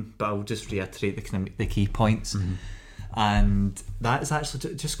playing, but I'll just reiterate the key points. And that is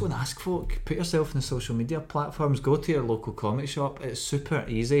actually just go and ask folk, put yourself in the social media platforms, go to your local comic shop. It's super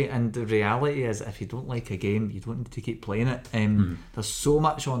easy, and the reality is, if you don't like a game, you don't need to keep playing it. There's so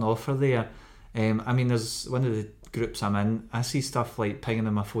much on offer there. I mean, there's one of the groups I'm in, I see stuff like pinging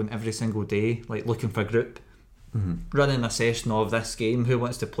on my phone every single day, like looking for a group, running a session of this game, who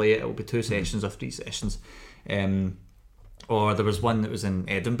wants to play it. It'll be 2 sessions or 3 sessions. Or there was one that was in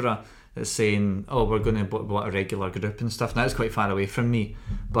Edinburgh that's saying, oh, we're going to want a regular group and stuff. Now it's quite far away from me,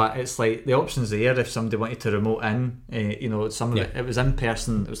 but it's like the option's there if somebody wanted to remote in. You know, some of it was in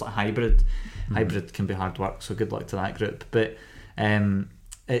person, it was like hybrid. Hybrid can be hard work, so good luck to that group. But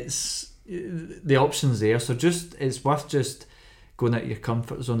it's the option's there, so it's worth just going out of your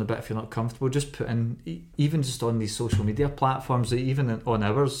comfort zone a bit if you're not comfortable. Just put in, even just on these social media platforms, even on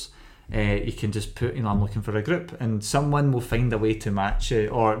ours, you can just put, you know, I'm looking for a group, and someone will find a way to match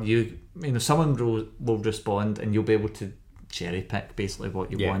it, or you know, someone will respond, and you'll be able to cherry pick basically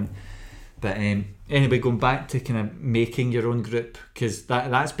what you want. But anyway, going back to kind of making your own group, because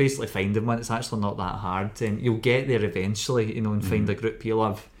that's basically finding one. It's actually not that hard. You'll get there eventually, you know, and find a group you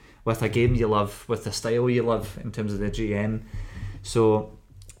love, with a game you love, with the style you love in terms of the GM. So,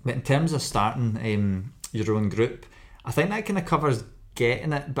 but in terms of starting your own group, I think that kind of covers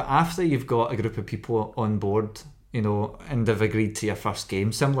getting it. But after you've got a group of people on board, you know, and they've agreed to your first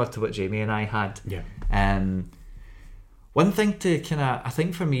game, similar to what Jamie and I had. One thing to kind of, I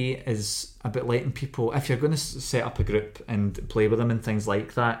think for me, is about letting people, if you're going to set up a group and play with them and things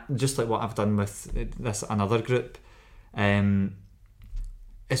like that, just like what I've done with this another group,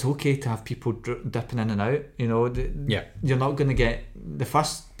 it's okay to have people dipping in and out. You know, you're not going to get, the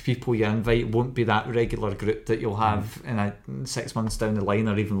first people you invite won't be that regular group that you'll have in 6 months down the line,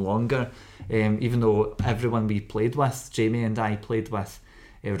 or even longer. Even though everyone we played with, Jamie and I played with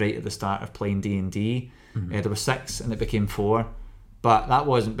right at the start of playing D&D, there were 6 and it became 4, but that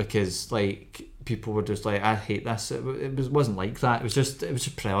wasn't because like people were just like, I hate this. It wasn't like that. It was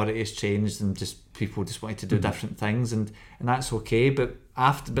just priorities changed, and just people just wanted to do different things, and that's okay. But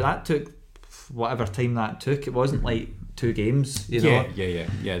that took whatever time that took. It wasn't like 2 games, you know.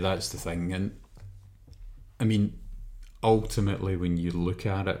 Yeah, that's the thing. And I mean, ultimately, when you look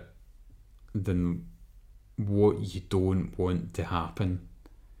at it, then what you don't want to happen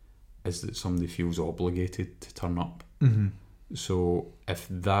is that somebody feels obligated to turn up. So if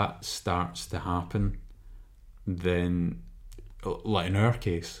that starts to happen, then, like in our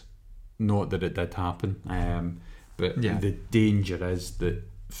case, not that it did happen, but the danger is that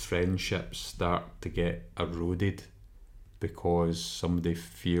friendships start to get eroded because somebody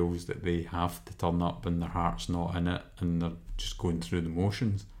feels that they have to turn up and their heart's not in it, and they're just going through the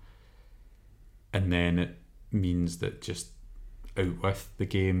motions. And then it means that just out with the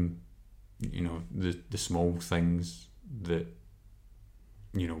game, you know, the small things that,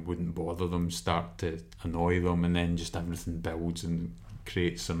 you know, wouldn't bother them start to annoy them, and then just everything builds and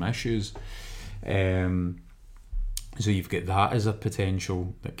creates some issues. So you've got that as a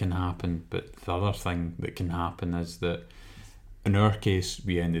potential that can happen. But the other thing that can happen is that in our case,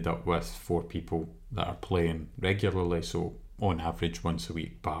 we ended up with 4 people that are playing regularly, so on average once a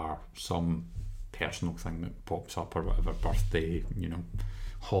week, bar some personal thing that pops up or whatever, birthday, you know,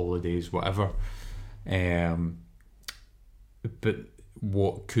 holidays, whatever. But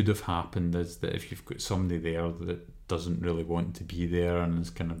what could have happened is that if you've got somebody there that doesn't really want to be there and is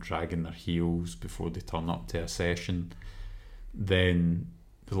kind of dragging their heels before they turn up to a session, then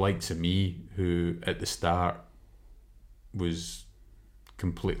the likes of me, who at the start was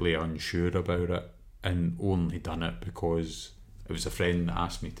completely unsure about it and only done it because it was a friend that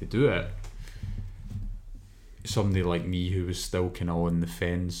asked me to do it, somebody like me who was still kind of on the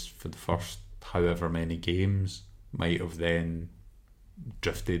fence for the first however many games might have then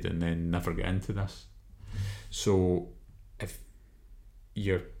drifted and then never get into this. So if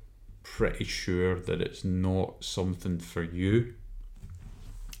you're pretty sure that it's not something for you,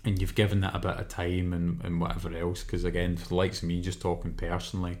 and you've given it a bit of time and whatever else, because again, for the likes of me, just talking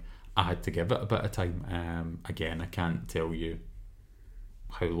personally, I had to give it a bit of time. Again, I can't tell you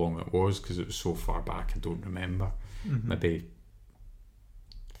how long it was because it was so far back I don't remember. Maybe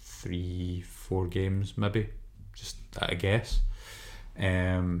 3-4 games, maybe, just at a guess.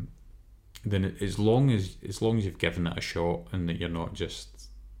 Then as long as you've given it a shot and that you're not just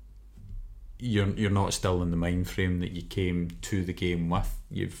you're not still in the mind frame that you came to the game with,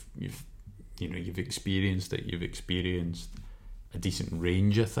 you've experienced it, you've experienced a decent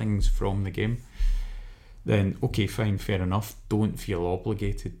range of things from the game, then okay, fine, fair enough. Don't feel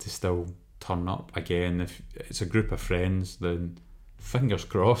obligated to still turn up. Again, if it's a group of friends, then fingers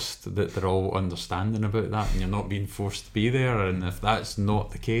crossed that they're all understanding about that and you're not being forced to be there. And if that's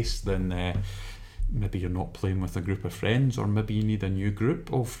not the case, then maybe you're not playing with a group of friends, or maybe you need a new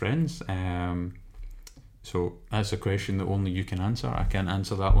group of friends. So that's a question that only you can answer. I can't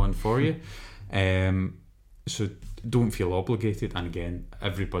answer that one for you. So don't feel obligated, and again,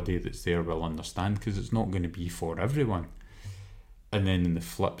 everybody that's there will understand, because it's not going to be for everyone. And then on the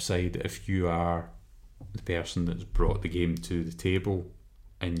flip side, if you are the person that's brought the game to the table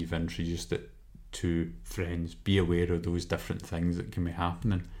and you've introduced it to friends, be aware of those different things that can be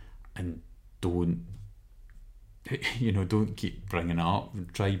happening, and don't keep bringing it up.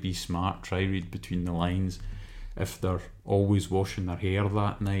 Try be smart, try read between the lines. If they're always washing their hair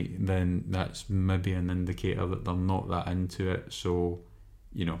that night, then that's maybe an indicator that they're not that into it. So,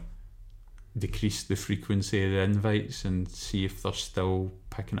 decrease the frequency of the invites and see if they're still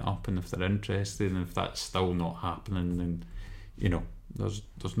picking it up and if they're interested. And if that's still not happening, then there's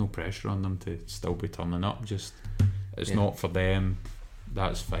no pressure on them to still be turning up. Just it's not for them,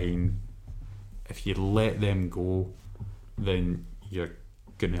 that's fine. If you let them go, then you're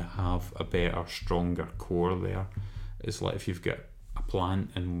gonna have a better, stronger core there. It's like if you've got a plant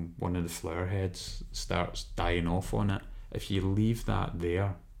and one of the flower heads starts dying off on it, if you leave that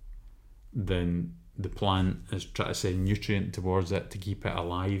there, then the plant is trying to send nutrient towards it to keep it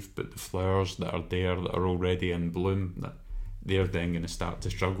alive, but the flowers that are there that are already in bloom, they're then going to start to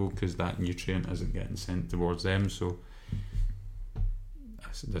struggle because that nutrient isn't getting sent towards them. So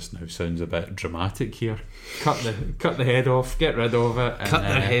this now sounds a bit dramatic here. Cut the head off, get rid of it. Cut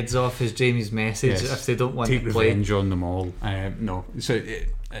their heads off is Jamie's message. Yes, if they don't want to play, take revenge on them all. No, so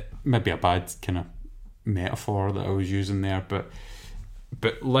it maybe a bad kind of metaphor that I was using there, but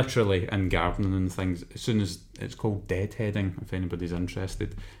literally in gardening and things, as soon as it's called deadheading, if anybody's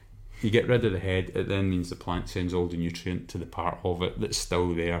interested, you get rid of the head, it then means the plant sends all the nutrient to the part of it that's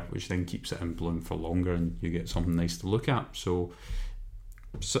still there, which then keeps it in bloom for longer, and you get something nice to look at. So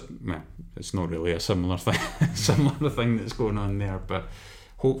well, it's not really a similar thing that's going on there, but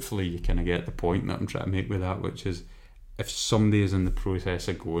hopefully you kind of get the point that I'm trying to make with that, which is if somebody is in the process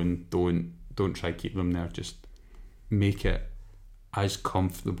of going, don't try to keep them there. Just make it as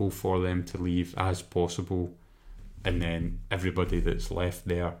comfortable for them to leave as possible, and then everybody that's left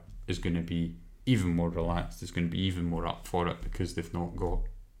there is going to be even more relaxed, is going to be even more up for it, because they've not got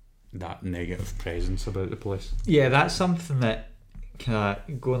that negative presence about the place. Yeah, that's something that kind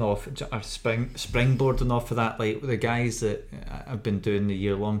of going off or springboarding off of that, like the guys that I've been doing the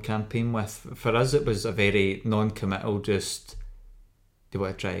year-long campaign with, for us it was a very non-committal, just do you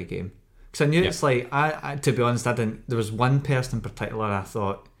want to try a game? Because I knew it's like, I to be honest, there was one person in particular I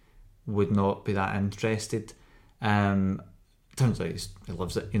thought would not be that interested. Turns out he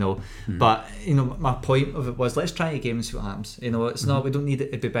loves it, but my point of it was, let's try a game and see what happens. It's not, we don't need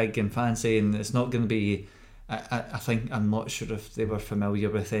it to be big and fancy, and it's not going to be, I think, I'm not sure if they were familiar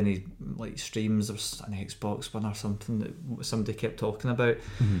with any like streams of an Xbox One or something that somebody kept talking about,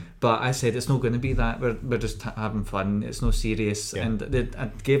 but I said it's not going to be that. We're just having fun, it's no serious. And I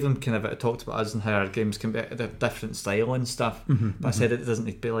gave them kind of, I talked about us and how our games can be a different style and stuff, but I said it doesn't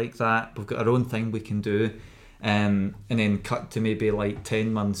need to be like that. We've got our own thing we can do. And then cut to maybe like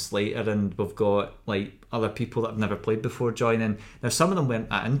 10 months later, and we've got like other people that have never played before joining. Now some of them weren't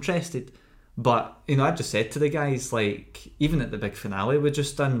that interested, but I just said to the guys, like, even at the big finale we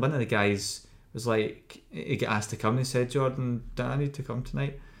just done, one of the guys was like, he got asked to come, and he said, Jordan, do I need to come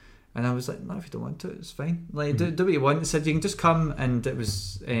tonight? And I was like, no, if you don't want to, it's fine, like do what you want. He said, you can just come. And it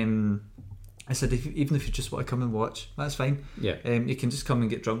was I said, even if you just want to come and watch, that's fine. Yeah. You can just come and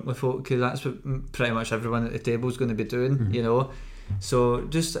get drunk with folk, because that's what pretty much everyone at the table is going to be doing, So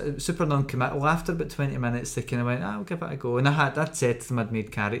just super non-committal. After about 20 minutes, they kind of went, I'll give it a go. And I'd said to them I'd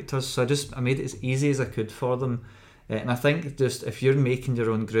made characters, so I made it as easy as I could for them. And I think just if you're making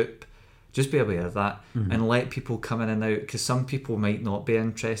your own group, just be aware of that, and let people come in and out, because some people might not be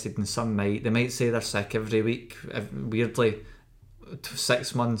interested and some might. They might say they're sick every week, weirdly.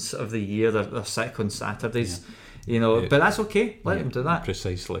 6 months of the year they're sick on Saturdays. You know, but that's okay. Let them do that.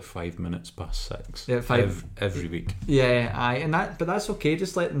 Precisely 5 minutes past 6. Yeah, every week. Yeah, but that's okay.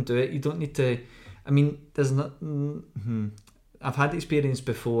 Just let them do it. You don't need to. I mean, there's not. I've had experience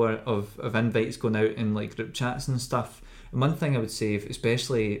before of invites going out in like group chats and stuff. And one thing I would say,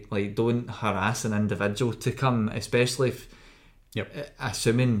 especially like, don't harass an individual to come, especially if. Yep.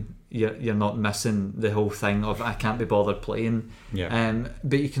 Assuming you're not missing the whole thing of I can't be bothered playing. Yeah.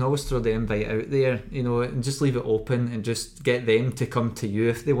 But you can always throw the invite out there, you know, and just leave it open and just get them to come to you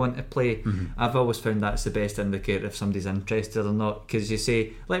if they want to play. Mm-hmm. I've always found that's the best indicator if somebody's interested or not, because you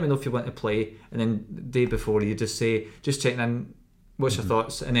say, let me know if you want to play, and then the day before you just say, just checking in, what's your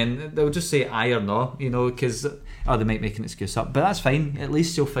thoughts, and then they'll just say aye or no, you know, because they might make an excuse up, but that's fine. At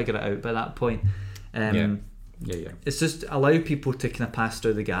least you'll figure it out by that point. Yeah. It's just allow people to kind of pass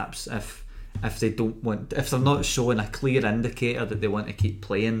through the gaps if they don't want, if they're not showing a clear indicator that they want to keep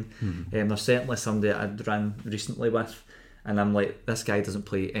playing. There's certainly somebody I'd ran recently with, and I'm like, this guy doesn't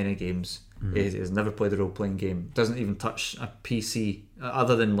play any games. He's never played a role playing game. Doesn't even touch a PC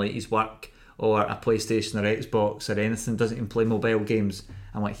other than like his work or a PlayStation or Xbox or anything. Doesn't even play mobile games.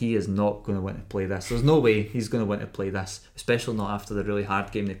 I'm like, he is not going to want to play this. There's no way he's going to want to play this, especially not after the really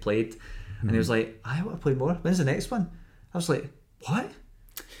hard game they played. And he was like, I want to play more. When's the next one? I was like, what?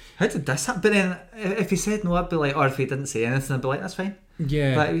 How did this happen? But then if he said no, I'd be like, or if he didn't say anything, I'd be like, that's fine.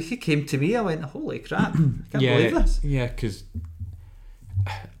 Yeah. But if he came to me, I went, holy crap, I can't believe this. Yeah, because...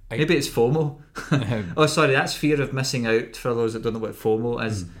 Maybe it's FOMO. Oh, sorry, that's fear of missing out for those that don't know what FOMO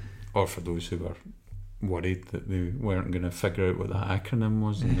is. Or for those who were worried that they weren't going to figure out what that acronym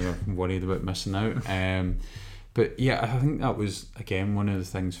was and they were worried about missing out. But yeah, I think that was, again, one of the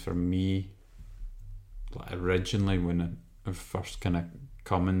things for me, like originally when I first kind of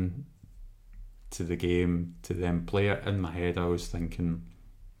coming to the game to then play it, in my head I was thinking,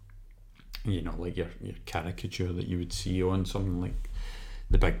 you know, like your caricature that you would see on something like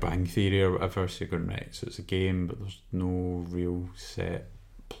The Big Bang Theory or whatever. So you're going, right, so it's a game but there's no real set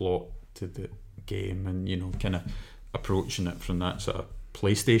plot to the game, and you know, kind of approaching it from that sort of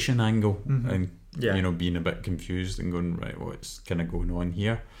PlayStation angle and you know, being a bit confused and going, right, what's kind of going on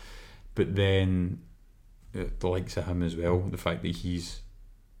here? But then the likes of him as well, the fact that he's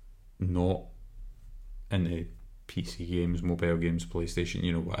not into PC games, mobile games, PlayStation,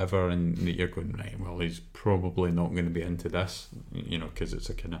 you know, whatever, and that you're going, right, well, he's probably not going to be into this, you know, because it's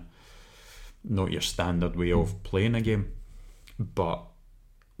a kind of not your standard way of playing a game. But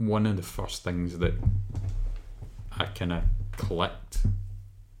one of the first things that I kind of clicked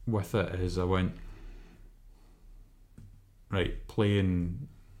with it is I went, right, playing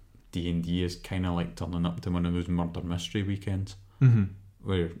D&D is kind of like turning up to one of those murder mystery weekends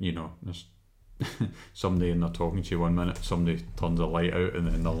where, you know, there's somebody and they're talking to you one minute, somebody turns a light out and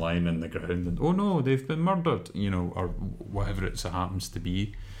then they're lying in the ground and, oh no, they've been murdered, you know, or whatever it happens to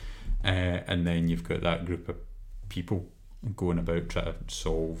be. And then you've got that group of people going about trying to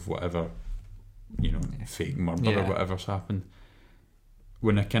solve whatever, you know, fake murder or whatever's happened.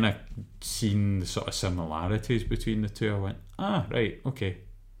 When I kind of seen the sort of similarities between the two, I went, right, okay,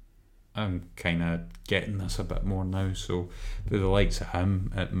 I'm kind of getting this a bit more now. So for the likes of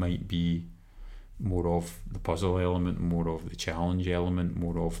him, it might be more of the puzzle element, more of the challenge element,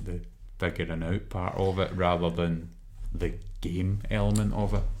 more of the figuring out part of it, rather than the game element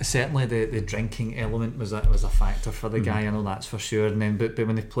of it. Certainly the drinking element was a factor for the guy, I know that's for sure. And then but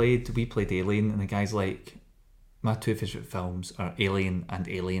when we played Alien, and the guy's like, my two favourite films are Alien and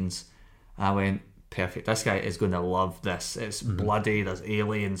Aliens. I went, perfect, this guy is going to love this. It's bloody, there's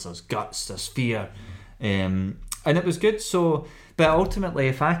aliens, there's guts, there's fear, and it was good. So, but ultimately,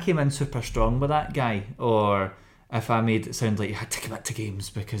 if I came in super strong with that guy, or if I made it sound like he had to commit to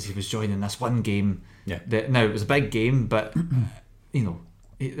games because he was joining this one game, now it was a big game, but you know,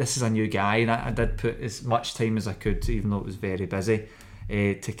 this is a new guy, and I did put as much time as I could, even though it was very busy,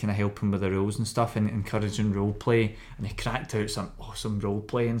 to kind of help him with the rules and stuff and encouraging role play. And he cracked out some awesome role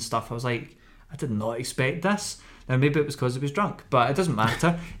play and stuff. I was like, I did not expect this. Now maybe it was because he was drunk, but it doesn't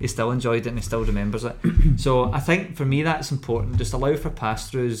matter. He still enjoyed it and he still remembers it. So I think for me that's important. Just allow for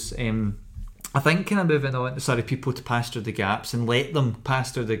pass-throughs. I think kind of moving on, people to pass through the gaps and let them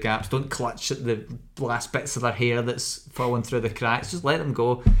pass through the gaps. Don't clutch at the last bits of their hair that's falling through the cracks. Just let them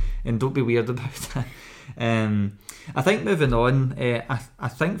go and don't be weird about it. I think moving on, I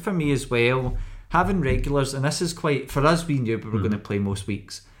think for me as well, having regulars, and this is quite, for us we knew we were going to play most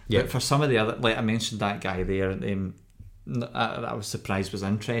weeks, but for some of the other, like I mentioned that guy there, I was surprised was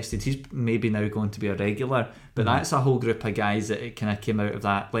interested. He's maybe now going to be a regular, but that's a whole group of guys that it kind of came out of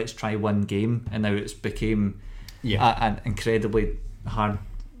that, let's try one game, and now it's became an incredibly hard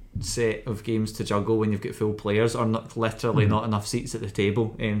set of games to juggle when you've got full players, or not literally not enough seats at the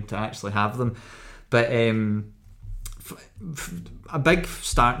table to actually have them. But a big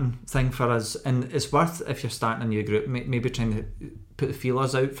starting thing for us, and it's worth, if you're starting a new group, maybe trying to put the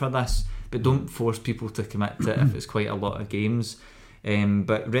feelers out for this, but don't force people to commit to it if it's quite a lot of games.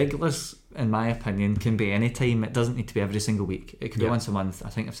 But regulars, in my opinion, can be any time. It doesn't need to be every single week. It could be once a month. I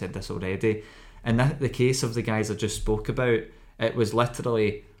think I've said this already. In the case of the guys I just spoke about, it was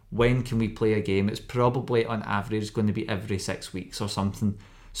literally, when can we play a game? It's probably on average going to be every 6 weeks or something.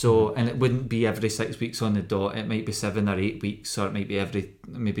 So, and it wouldn't be every 6 weeks on the dot. It might be 7 or 8 weeks, or it might be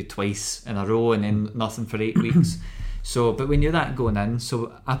maybe twice in a row, and then nothing for 8 weeks. So, but we knew that going in.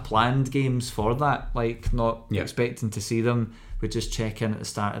 So I planned games for that, like not expecting to see them. We just check in at the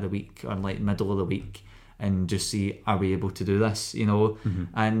start of the week or like middle of the week and just see, are we able to do this,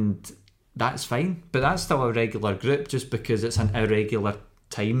 and that's fine. But that's still a regular group. Just because it's an irregular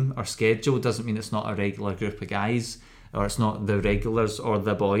time or schedule doesn't mean it's not a regular group of guys, or it's not the regulars or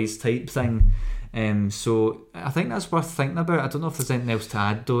the boys type thing. So I think that's worth thinking about. I don't know if there's anything else to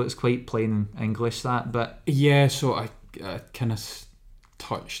add though. It's quite plain English, that. But yeah, so I kind of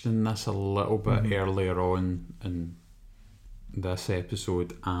touched on this a little bit earlier on in this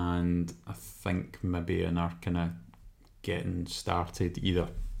episode, and I think maybe in our kind of getting started,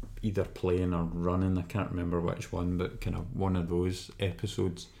 either playing or running, I can't remember which one, but kind of one of those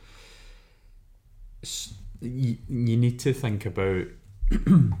episodes, you need to think about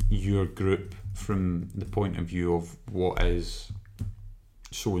your group from the point of view of what is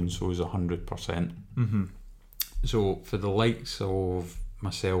so-and-so's 100%. So for the likes of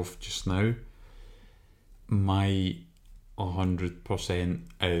myself just now, my 100%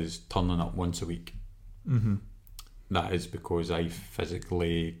 is turning up once a week. That is because I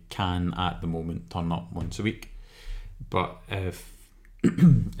physically can at the moment turn up once a week. But if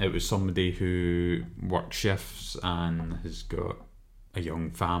it was somebody who works shifts and has got a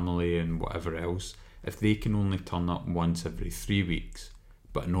young family and whatever else, if they can only turn up once every 3 weeks,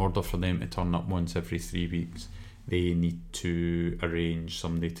 but in order for them to turn up once every 3 weeks, they need to arrange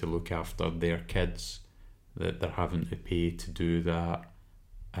somebody to look after their kids, that they're having to pay to do that,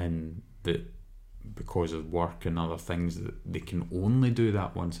 and that because of work and other things that they can only do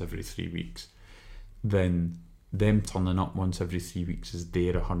that once every 3 weeks, then them turning up once every 3 weeks is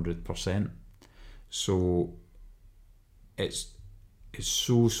their 100%. So it's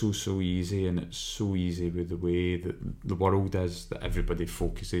so easy, and it's so easy with the way that the world is, that everybody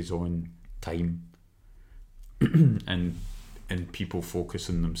focuses on time and people focus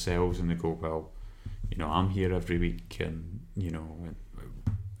on themselves, and they go, well, I'm here every week, and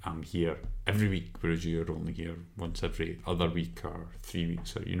I'm here every week, whereas you're only here once every other week or 3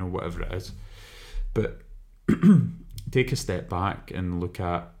 weeks, or whatever it is. But take a step back and look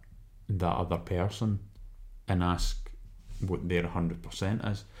at that other person and ask what their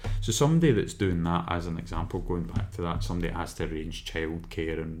 100% is. So somebody that's doing that, as an example, going back to that, somebody has to arrange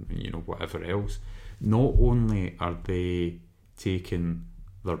childcare and whatever else. Not only are they taking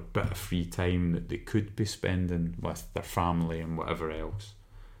their bit of free time that they could be spending with their family and whatever else,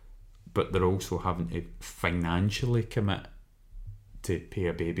 but they're also having to financially commit to pay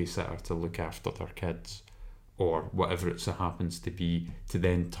a babysitter to look after their kids, or whatever it so happens to be, to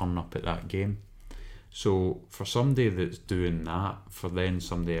then turn up at that game. So for somebody that's doing that, for then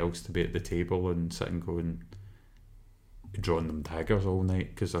somebody else to be at the table and sit and going, drawing them daggers all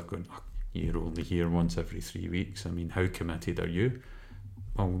night because they're going, oh, you're only here once every 3 weeks. I mean, how committed are you?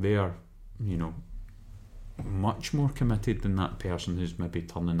 Well, they are, much more committed than that person who's maybe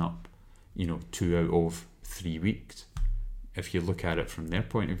turning up, 2 out of 3 weeks. If you look at it from their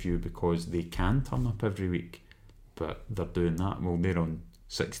point of view, because they can turn up every week, but they're doing that, well, they're on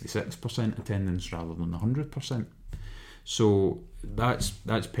 66% attendance rather than 100%. So that's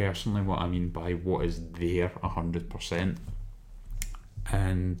personally what I mean by what is their 100%.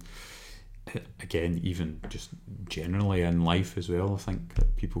 And again, even just generally in life as well, I think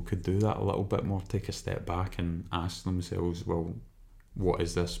that people could do that a little bit more, take a step back and ask themselves, well, what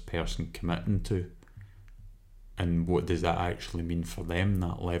is this person committing to? And what does that actually mean for them,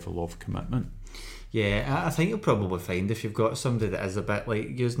 that level of commitment? Yeah, I think you'll probably find, if you've got somebody that is a bit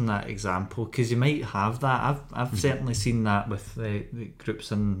like, using that example, because you might have that. I've certainly seen that with the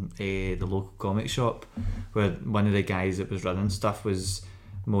groups in the local comic shop, where one of the guys that was running stuff was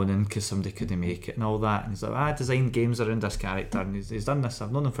moaning because somebody couldn't make it and all that, and he's like, I designed games around this character, and he's done this,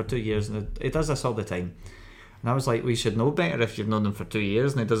 I've known him for 2 years, and he does this all the time. And I was like, we should know better if you've known him for 2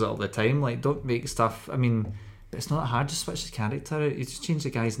 years and he does it all the time. Like, don't make stuff, I mean, it's not hard, just switch the character out, you just change the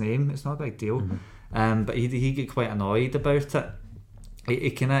guy's name, it's not a big deal. But he get quite annoyed about it.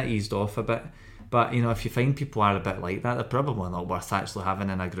 He kind of eased off a bit. But if you find people are a bit like that, they're probably not worth actually having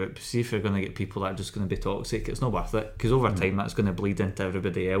in a group. See, if you're going to get people that are just going to be toxic, it's not worth it, because over time that's going to bleed into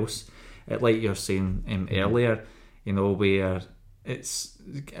everybody else. Like you're saying earlier, where it's,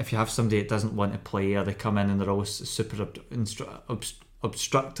 if you have somebody that doesn't want to play, or they come in and they're all super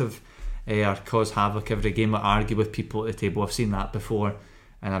obstructive, or cause havoc every game, or argue with people at the table. I've seen that before,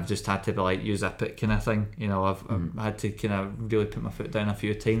 and I've just had to be like, you zip it kind of thing. I've had to kind of really put my foot down a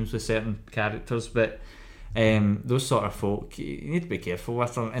few times with certain characters. But those sort of folk, you need to be careful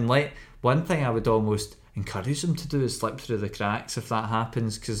with them. And like, one thing I would almost encourage them to do is slip through the cracks if that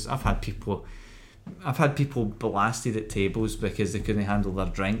happens, because I've had people blasted at tables because they couldn't handle their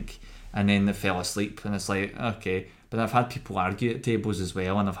drink, and then they fell asleep, and it's like, okay. But I've had people argue at tables as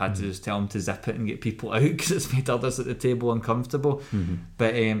well, and I've had to just tell them to zip it and get people out, because it's made others at the table uncomfortable.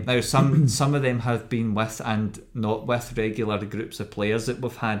 But now some of them have been with and not with regular groups of players that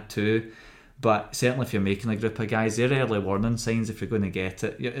we've had too. But certainly if you're making a group of guys, they're early warning signs if you're going to get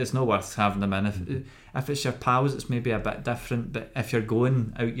it. It's not worth having them in. If it's your pals, it's maybe a bit different. But if you're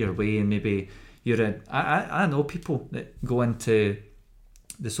going out your way, and maybe I know people that go into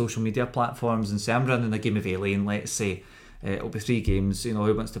the social media platforms and say, I'm running a game of Alien, let's say, it'll be 3 games,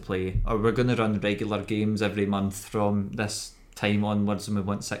 who wants to play, or we're going to run regular games every month from this time onwards, and we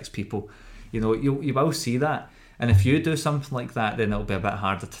want 6 people. You will see that, and if you do something like that, then it'll be a bit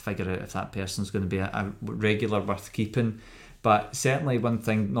harder to figure out if that person's going to be a regular worth keeping. But certainly one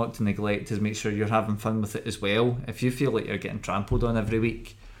thing not to neglect is make sure you're having fun with it as well. If you feel like you're getting trampled on every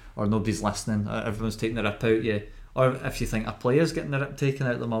week, or nobody's listening, or everyone's taking the rip out you, or if you think a player's getting the rip taken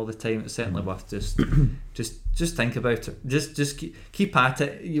out of them all the time, it's certainly worth just think about it. Just keep at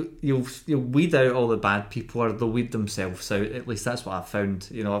it. You'll weed out all the bad people, or they'll weed themselves out. At least that's what I've found.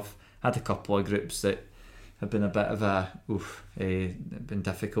 I've had a couple of groups that have been a bit of been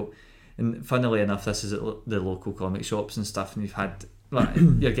difficult. And funnily enough, this is at the local comic shops and stuff, and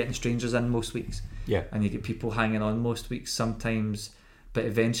you're getting strangers in most weeks, and you get people hanging on most weeks sometimes. But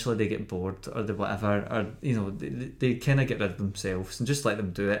eventually they get bored, or the whatever, or they kind of get rid of themselves, and just let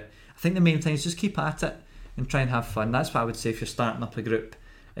them do it. I think the main thing is just keep at it and try and have fun. That's what I would say if you're starting up a group.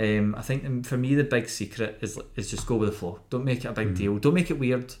 I think for me the big secret is just go with the flow. Don't make it a big deal. Don't make it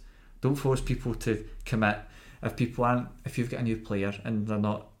weird. Don't force people to commit. If you've got a new player and they're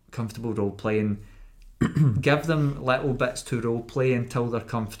not comfortable role playing, give them little bits to role play until they're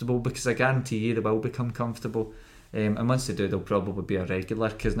comfortable, because I guarantee you they will become comfortable. And once they do, they'll probably be a regular,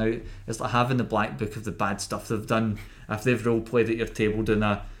 because now it's like having the black book of the bad stuff they've done. If they've role played at your table doing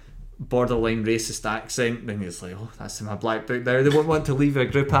a borderline racist accent, then it's like, oh, that's in my black book now. They won't want to leave your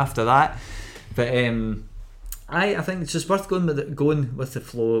group after that. But I think it's just worth going with the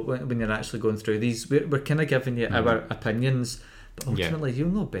flow when you're actually going through these. We're kind of giving you our opinions, but ultimately you'll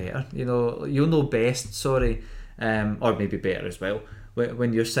know better. You'll know best. Or maybe better as well.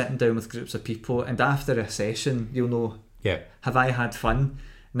 When you're sitting down with groups of people, and after a session you'll know, have I had fun?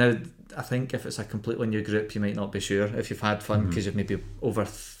 Now I think if it's a completely new group, you might not be sure if you've had fun, because you've maybe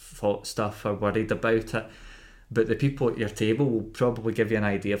overthought stuff or worried about it. But the people at your table will probably give you an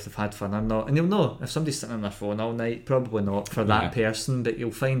idea if they've had fun or not, and you'll know if somebody's sitting on their phone all night. Probably not for that person, but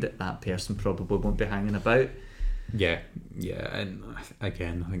you'll find that person probably won't be hanging about. And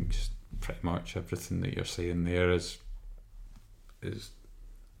again, I think just pretty much everything that you're saying there is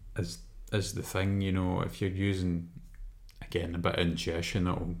the thing. If you're using, again, a bit of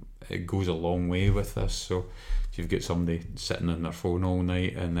intuition, it goes a long way with this. So if you've got somebody sitting on their phone all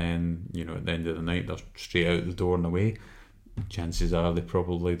night, and then at the end of the night they're straight out the door and away, chances are they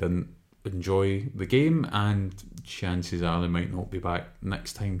probably didn't enjoy the game, and chances are they might not be back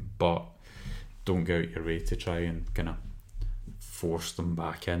next time. But don't go out your way to try and kind of force them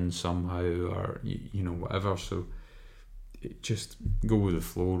back in somehow, or whatever. So just go with the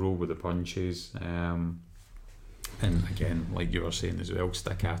flow, roll with the punches, and again, like you were saying as well,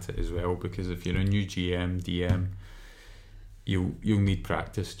 stick at it as well, because if you're a new GM, DM, you'll need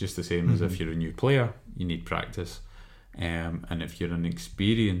practice, just the same as if you're a new player, you need practice. And if you're an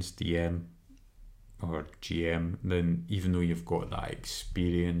experienced DM or GM, then even though you've got that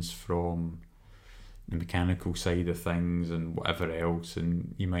experience from the mechanical side of things and whatever else,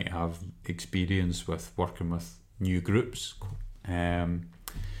 and you might have experience with working with new groups,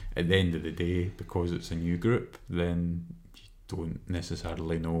 at the end of the day, because it's a new group, then you don't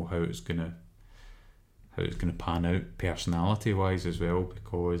necessarily know how it's gonna pan out personality wise as well,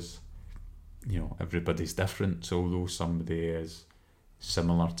 because everybody's different. So although somebody is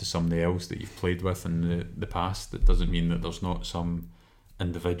similar to somebody else that you've played with in the past, that doesn't mean that there's not some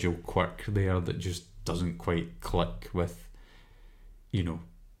individual quirk there that just doesn't quite click with, you know,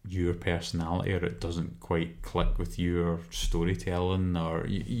 your personality, or it doesn't quite click with your storytelling, or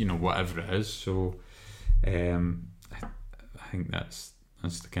you know, whatever it is. So I think that's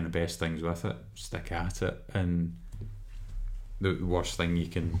the kind of best things with it. Stick at it, and the worst thing you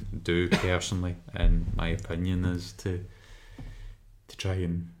can do personally, in my opinion, is to try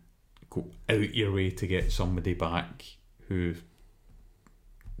and go out your way to get somebody back who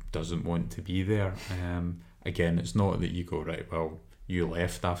doesn't want to be there. Again, it's not that you go, right, well, you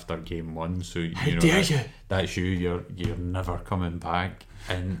left after game one, so you how know dare you? That's you. You're never coming back,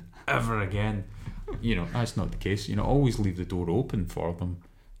 and ever again. You know, that's not the case. You know, always leave the door open for them,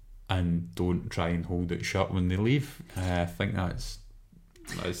 and don't try and hold it shut when they leave. I think that's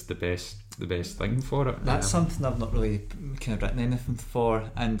the best thing for it. That's something I've not really kind of written anything for,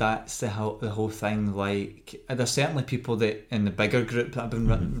 and that's the whole thing. Like, there's certainly people that in the bigger group that I've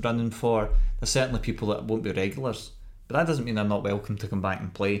been running for, there's certainly people that won't be regulars, but that doesn't mean they're not welcome to come back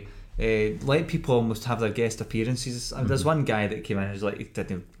and play. Let people almost have their guest appearances. There's one guy that came in who's like, he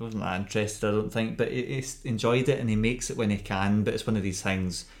wasn't that interested, I don't think, but he enjoyed it, and he makes it when he can, but it's one of these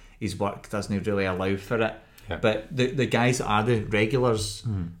things, his work doesn't really allow for it. Yeah. But the guys that are the regulars,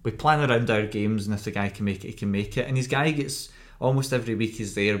 we plan around our games, and if the guy can make it, he can make it. And his guy gets, almost every week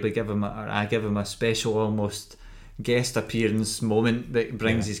he's there, I give him a special almost guest appearance moment that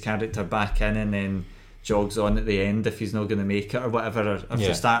brings his character back in, and then jogs on at the end if he's not going to make it or whatever, or at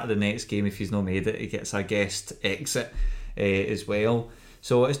the start of the next game if he's not made it, he gets a guest exit as well.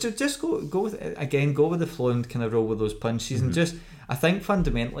 So it's just go with it. Again, go with the flow and kind of roll with those punches, and just, I think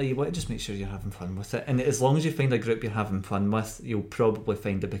fundamentally you want to just make sure you're having fun with it, and as long as you find a group you're having fun with, you'll probably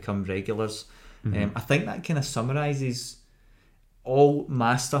find to become regulars. I think that kind of summarises all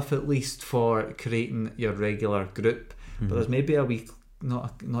my stuff, at least for creating your regular group. But there's maybe a wee,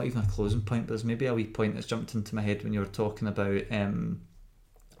 not even a closing point, but there's maybe a wee point that's jumped into my head when you were talking about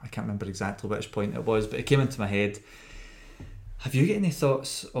I can't remember exactly which point it was, but it came into my head. Have you got any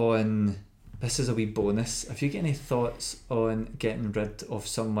thoughts on, this is a wee bonus, have you got any thoughts on getting rid of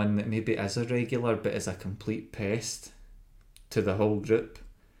someone that maybe is a regular but is a complete pest to the whole group?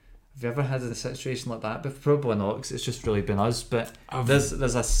 Have you ever had a situation like that? But probably not, because it's just really been us. But there's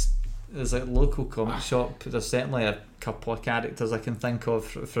a local comic shop. There's certainly a couple of characters I can think of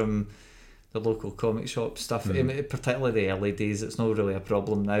from the local comic shop stuff. Particularly the early days, it's not really a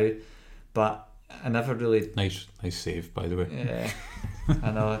problem now. But I never really... Nice save, by the way. Yeah,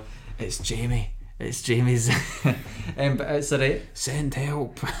 I know. It's Jamie. It's Jamie's. But is there send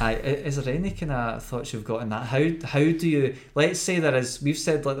help. Is there any kind of thoughts you've got on that? How do you, let's say there is, we've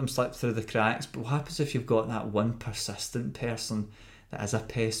said let them slip through the cracks, but what happens if you've got that one persistent person that is a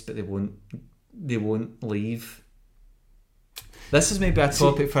pest, but they won't leave? This is maybe a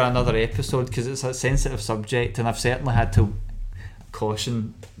topic for another episode, because it's a sensitive subject, and I've certainly had to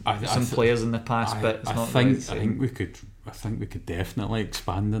caution some players in the past, but it's not. I think we could definitely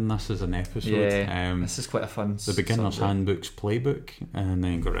expand on this as an episode. Yeah, this is quite a fun. The beginner's handbook's playbook, and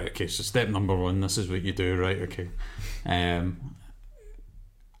then go, right, okay, so step number 1, this is what you do, right? Okay.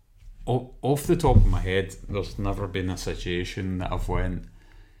 Off the top of my head, there's never been a situation that I've went,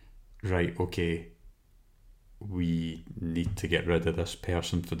 right, okay, we need to get rid of this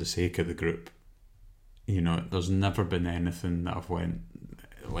person for the sake of the group. You know, there's never been anything that I've went,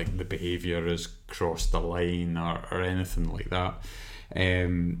 like the behaviour has crossed the line or anything like that.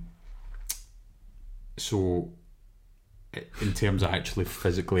 So in terms of actually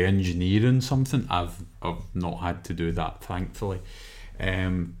physically engineering something, I've not had to do that, thankfully.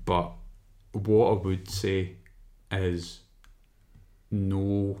 But what I would say is,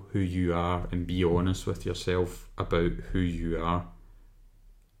 know who you are and be honest with yourself about who you are.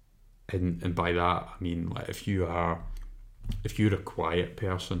 And by that I mean, like, if you're a quiet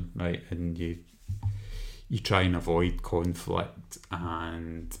person, right, and you try and avoid conflict,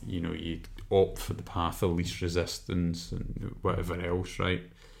 and you know, you opt for the path of least resistance and whatever else, right,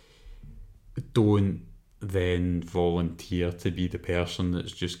 don't then volunteer to be the person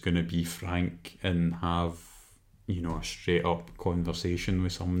that's just going to be frank and have, you know, a straight up conversation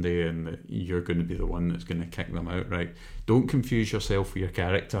with somebody, and that you're going to be the one that's going to kick them out, right? Don't confuse yourself with your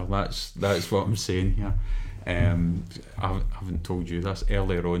character. That's what I'm saying here. I haven't told you this.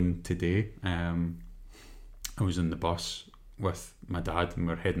 Earlier on today, I was in the bus with my dad, and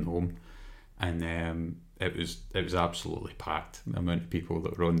we were heading home, and it was absolutely packed. The amount of people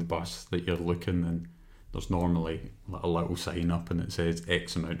that were on the bus that you're looking, and there's normally a little sign up and it says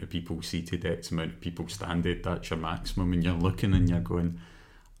X amount of people seated, X amount of people standing, that's your maximum, and you're looking and you're going,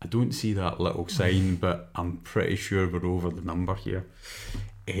 I don't see that little sign, but I'm pretty sure we're over the number here.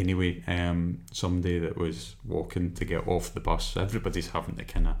 Anyway, somebody that was walking to get off the bus, everybody's having to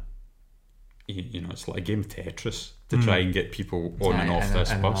kind of, you know, it's like a game of Tetris to try and get people on and off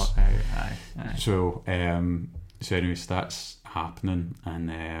this bus. So anyways, that's happening,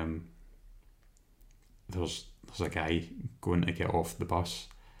 and there's a guy going to get off the bus,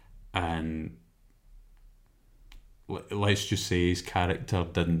 and let's just say his character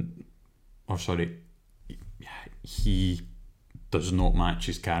he does not match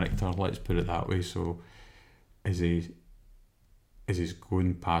his character, let's put it that way. So as he's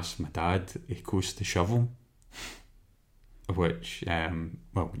going past my dad, he goes to shove him, which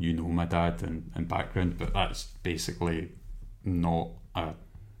well, you know my dad and background, but that's basically not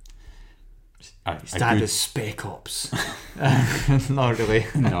his dad is Spec Ops. Not really.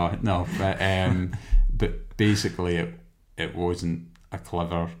 no, but basically it wasn't a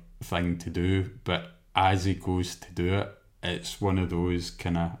clever thing to do, but as he goes to do it, it's one of those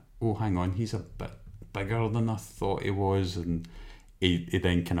kind of, oh, hang on, he's a bit bigger than I thought he was, and he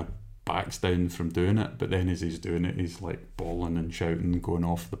then kind of backs down from doing it, but then as he's doing it, he's like bawling and shouting, going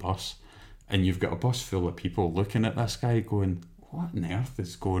off the bus, and you've got a bus full of people looking at this guy going, what on earth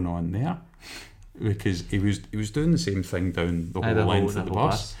is going on there? Because he was doing the same thing down the whole length of the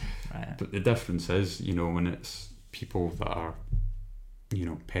bus. Right. But the difference is, you know, when it's people that are, you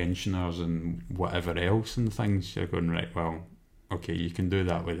know, pensioners and whatever else and things, you're going, right, well, okay, you can do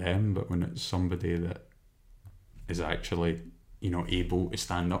that with them, but when it's somebody that is actually, you know, able to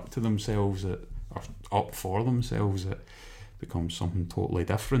stand up to themselves, or up for themselves, it becomes something totally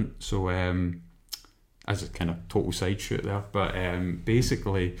different. So as a kind of total side shoot there, but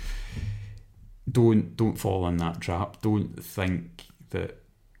basically don't fall in that trap. Don't think that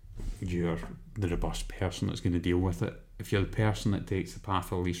you're the robust person that's going to deal with it. If you're the person that takes the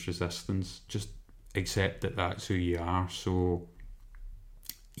path of least resistance, just accept that that's who you are. So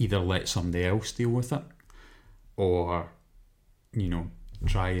either let somebody else deal with it, or, you know,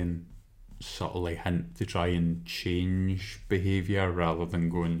 try and subtly hint to try and change behaviour rather than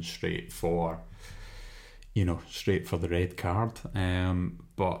going straight for the red card.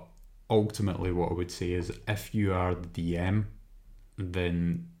 But ultimately what I would say is, if you are the DM,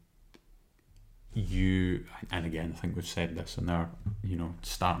 then you, and again I think we've said this in our, you know,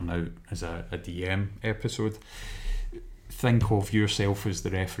 starting out as a DM episode, think of yourself as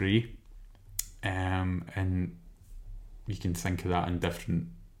the referee, and you can think of that in different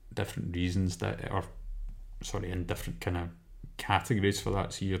reasons in different kind of categories for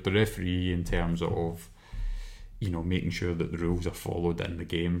that. So you're the referee in terms of, you know, making sure that the rules are followed in the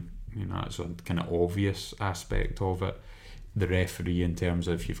game. You know, that's a kind of obvious aspect of it. The referee in terms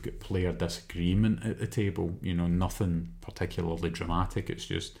of, if you've got player disagreement at the table, you know, nothing particularly dramatic, it's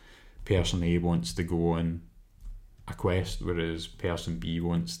just person A wants to go on a quest, whereas person B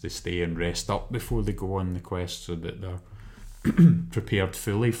wants to stay and rest up before they go on the quest so that they're prepared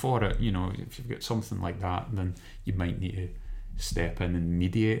fully for it. You know, if you've got something like that, then you might need to step in and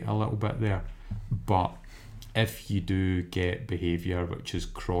mediate a little bit there. But if you do get behaviour which has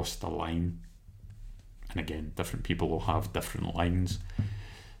crossed the line, and again, different people will have different lines,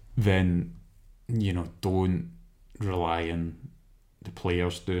 then, you know, don't rely on the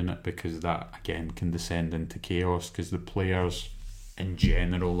players doing it, because that again can descend into chaos, because the players in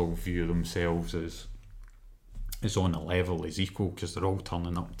general will view themselves as on a level, as equal, because they're all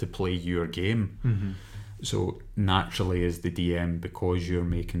turning up to play your game. Mm-hmm. So naturally, as the DM, because you're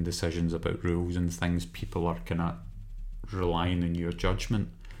making decisions about rules and things, people are kind of relying on your judgment.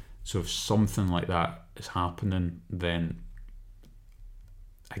 So if something like that is happening, then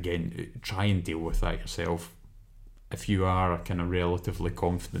again, try and deal with that yourself. If you are a kind of relatively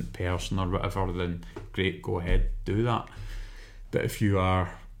confident person or whatever, then great, go ahead, do that. But if you're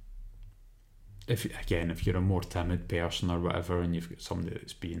a more timid person or whatever, and you've got somebody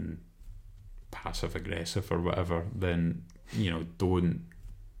that's being passive aggressive or whatever, then, you know, don't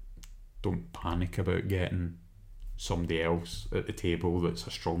panic about getting somebody else at the table that's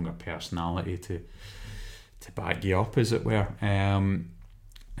a stronger personality to back you up, as it were.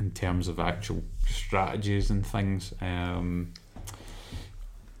 In terms of actual strategies and things,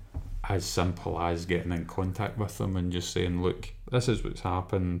 as simple as getting in contact with them and just saying, look, this is what's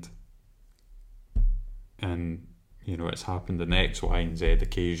happened, and, you know, it's happened on X, Y and Z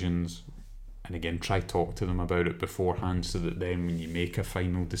occasions. And again, try talk to them about it beforehand, so that then when you make a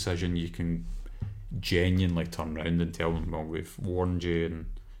final decision, you can genuinely turn around and tell them, well, we've warned you in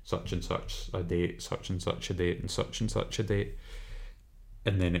such and such a date, such and such a date, and such a date.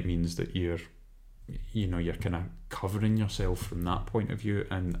 And then it means that you're you're kind of covering yourself from that point of view.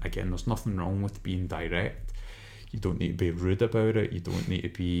 And again, there's nothing wrong with being direct. You don't need to be rude about it. You don't need to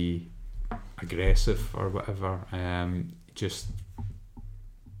be aggressive or whatever. Just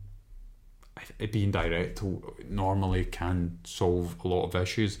being direct normally can solve a lot of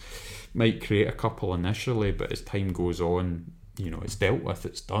issues. Might create a couple initially, but as time goes on, it's dealt with,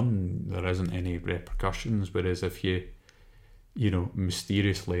 it's done. There isn't any repercussions. Whereas if you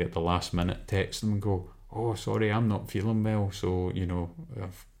mysteriously at the last minute text them and go, oh, sorry, I'm not feeling well, so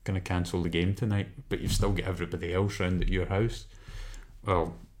I'm going to cancel the game tonight, but you've still got everybody else round at your house,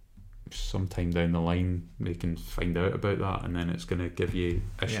 well, sometime down the line they can find out about that, and then it's going to give you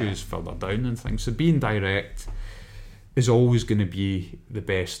issues further down and things. So being direct is always going to be the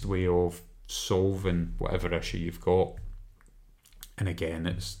best way of solving whatever issue you've got. And again,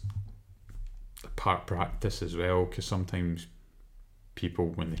 it's part practice as well, because sometimes people,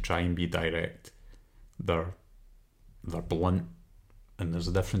 when they try and be direct, they're blunt, and there's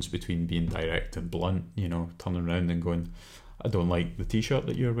a difference between being direct and blunt. Turning around and going, I don't like the t-shirt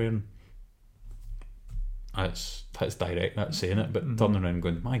that you're wearing. That's direct, that's saying it. But turning around and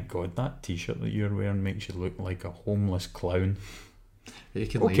going, my God, that t-shirt that you're wearing makes you look like a homeless clown. You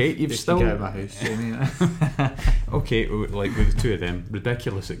can okay, leave. you've still get out of my house. Okay, like with the two of them,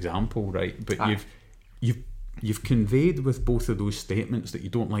 ridiculous example, right? But you've conveyed with both of those statements that you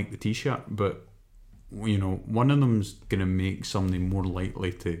don't like the t-shirt, but one of them's gonna make somebody more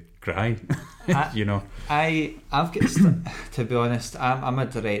likely to cry. I've got to be honest, I'm a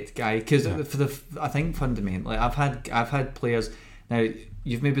direct guy, because I think fundamentally I've had players. Now,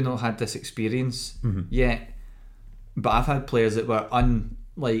 you've maybe not had this experience yet, but I've had players that were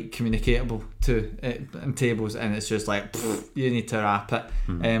communicatable to in tables, and it's just like, you need to wrap it.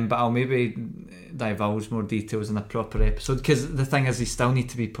 But I'll maybe divulge more details in a proper episode, because the thing is, you still need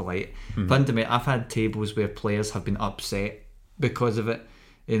to be polite. Fundamentally, I've had tables where players have been upset because of it,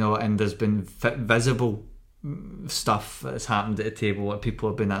 and there's been visible stuff that's happened at the table where people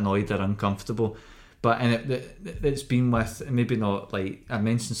have been annoyed or uncomfortable. But it's been with, maybe not, like I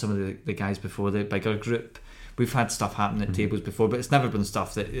mentioned some of the guys before, the bigger group. We've had stuff happen at tables before, but it's never been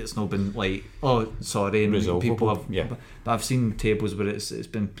stuff that it's not been like, oh, sorry, and resolvable. People have. But I've seen tables where it's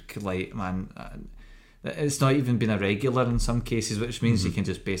been like, man, it's not even been a regular in some cases, which means you can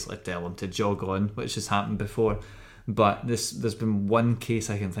just basically tell them to jog on, which has happened before. But there's been one case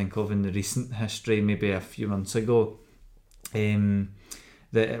I can think of in the recent history, maybe a few months ago, that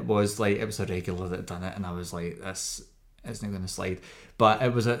it was a regular that had done it, and I was like, this isn't going to slide. But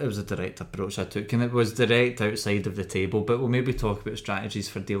it was a direct approach I took, and it was direct outside of the table. But we'll maybe talk about strategies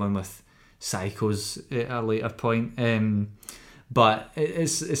for dealing with psychos at a later point. But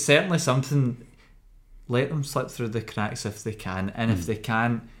it's certainly something. Let them slip through the cracks if they can, and if they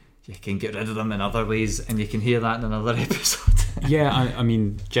can, you can get rid of them in other ways, and you can hear that in another episode. I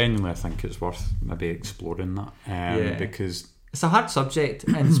mean, genuinely, I think it's worth maybe exploring that, because it's a hard subject,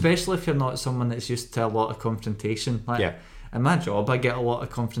 and especially if you're not someone that's used to a lot of confrontation. In my job, I get a lot of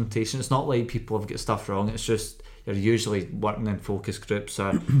confrontation. It's not like people have got stuff wrong. It's just you're usually working in focus groups.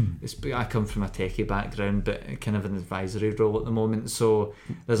 Or I come from a techie background, but kind of an advisory role at the moment. So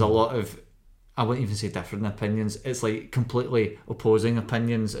there's a lot of, I wouldn't even say different opinions. It's like completely opposing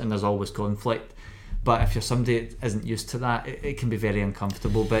opinions, and there's always conflict. But if you're somebody that isn't used to that, it can be very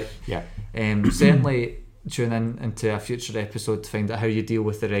uncomfortable. But certainly tune in into a future episode to find out how you deal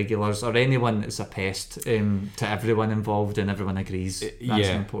with the regulars or anyone that's a pest, to everyone involved and everyone agrees. That's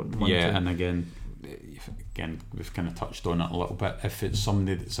an important one too. And again we've kind of touched on it a little bit. If it's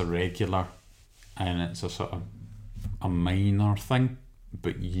somebody that's a regular and it's a sort of a minor thing,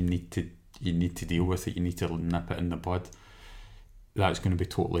 but you need to deal with it, you need to nip it in the bud, that's going to be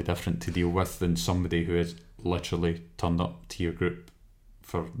totally different to deal with than somebody who has literally turned up to your group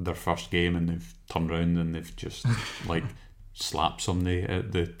for their first game and they've turned around and they've just like slapped somebody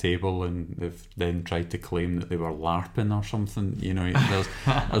at the table, and they've then tried to claim that they were LARPing or something.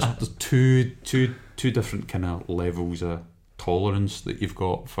 There's two different kind of levels of tolerance that you've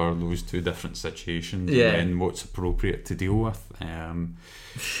got for those two different situations, and what's appropriate to deal with.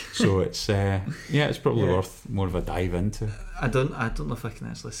 So it's probably worth more of a dive into. I don't know if I can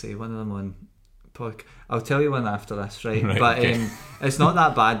actually say one of them on podcast. I'll tell you one after this, right? But okay. It's not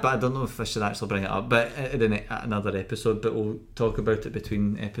that bad, but I don't know if I should actually bring it up. But at another episode, but we'll talk about it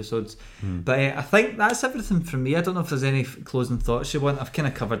between episodes. But I think that's everything from me. I don't know if there's any closing thoughts you want. I've kind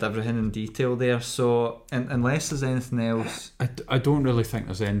of covered everything in detail there. So unless there's anything else, I don't really think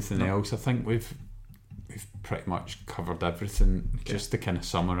there's anything else. I think we've pretty much covered everything. Okay. Just to kind of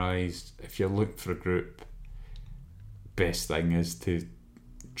summarise, if you're looking for a group, best thing is to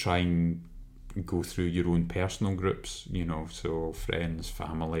try and go through your own personal groups, so friends,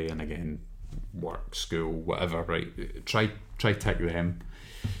 family, and again, work, school, whatever, right? Try tick them,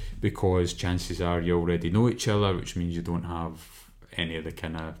 because chances are you already know each other, which means you don't have any of the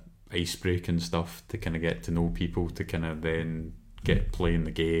kind of ice-breaking stuff to kind of get to know people, to kind of then get playing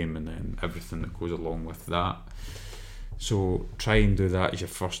the game and then everything that goes along with that. So try and do that as your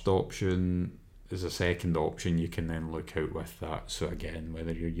first option. As a second option, you can then look out with that. So again,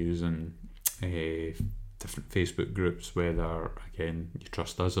 whether you're using different Facebook groups, whether again you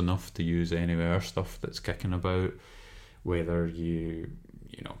trust us enough to use any of our stuff that's kicking about, whether you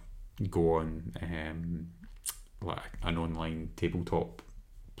go on like an online tabletop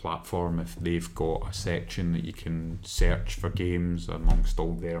platform, if they've got a section that you can search for games amongst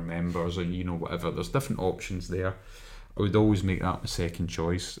all their members, and whatever, there's different options there. I would always make that my second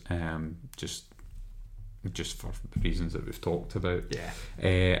choice, just for the reasons that we've talked about.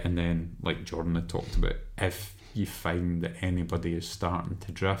 And then, like Jordan had talked about, if you find that anybody is starting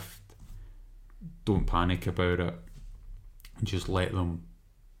to drift, don't panic about it. Just let them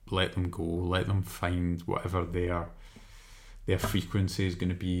go. Let them find whatever their frequency is going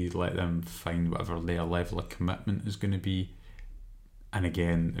to be. Let them find whatever their level of commitment is going to be. And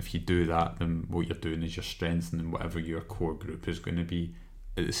again, if you do that, then what you're doing is you're strengthening whatever your core group is going to be.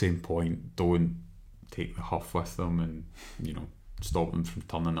 At the same point, don't take the huff with them and stop them from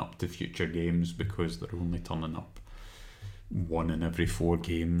turning up to future games because they're only turning up 1 in every 4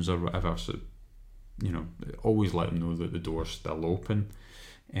 games or whatever. So always let them know that the door's still open.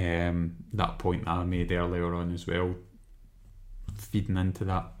 That point that I made earlier on as well, feeding into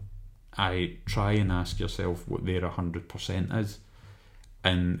that, I try and ask yourself what their 100% is,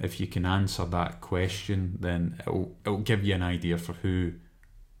 and if you can answer that question, then it'll give you an idea for who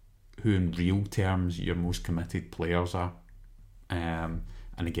in real terms your most committed players are. And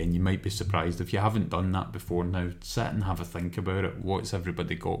again, you might be surprised if you haven't done that before. Now sit and have a think about it. What's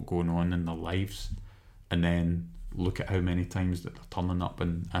everybody got going on in their lives? And then look at how many times that they're turning up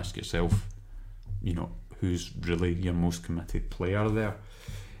and ask yourself, who's really your most committed player there.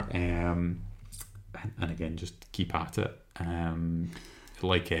 And again, just keep at it.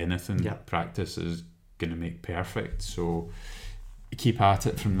 Like anything, practice is going to make perfect. So keep at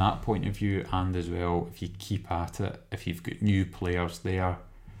it from that point of view. And as well, if you keep at it, if you've got new players there,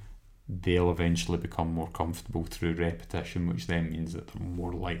 they'll eventually become more comfortable through repetition, which then means that they're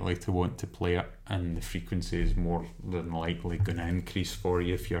more likely to want to play it, and the frequency is more than likely going to increase for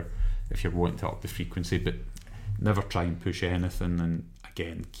you if you're wanting to up the frequency. But never try and push anything, and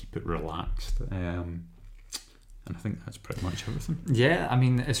again, keep it relaxed. And I think that's pretty much everything. Yeah, I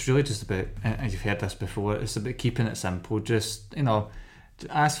mean, it's really just about, as you've heard this before, it's about keeping it simple. Just,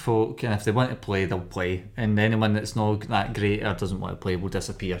 ask folk, and if they want to play, they'll play. And anyone that's not that great or doesn't want to play will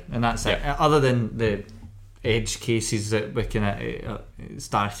disappear. And that's it. Other than the edge cases that we kind of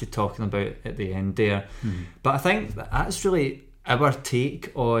started talking about at the end there. But I think that's really our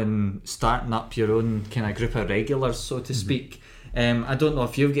take on starting up your own kind of group of regulars, so to speak. I don't know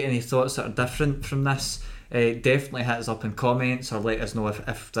if you've got any thoughts that are different from this. Definitely hit us up in comments, or let us know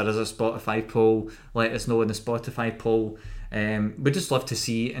if there is a Spotify poll. Let us know in the Spotify poll. We'd just love to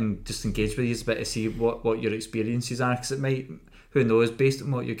see and just engage with you a bit to see what your experiences are, because it might, who knows, based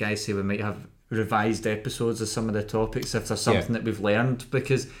on what you guys say, we might have revised episodes of some of the topics if there's something that we've learned,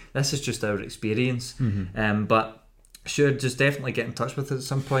 because this is just our experience. But sure, just definitely get in touch with us at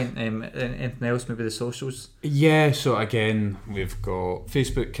some point. Anything else, maybe the socials? Yeah, so again, we've got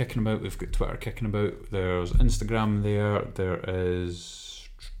Facebook kicking about, we've got Twitter kicking about, there's Instagram there is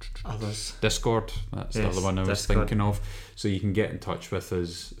others. Discord, that's the other one I was thinking of. So you can get in touch with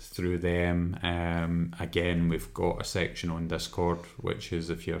us through them. Again, we've got a section on Discord, which is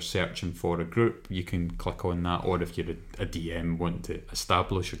if you're searching for a group, you can click on that, or if you're a DM want to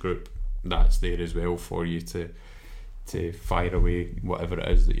establish a group, that's there as well for you to fire away whatever it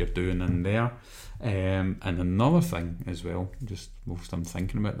is that you're doing in there. And another thing as well, just whilst I'm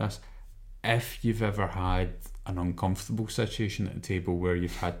thinking about this, if you've ever had an uncomfortable situation at the table where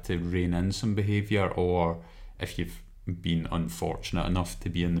you've had to rein in some behaviour, or if you've been unfortunate enough to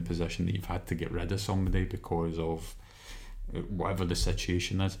be in the position that you've had to get rid of somebody because of whatever the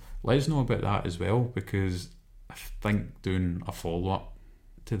situation is, let us know about that as well, because I think doing a follow-up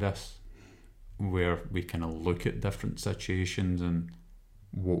to this where we kind of look at different situations and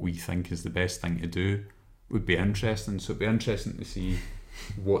what we think is the best thing to do would be interesting. So it'd be interesting to see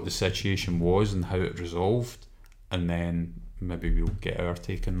what the situation was and how it resolved, and then maybe we'll get our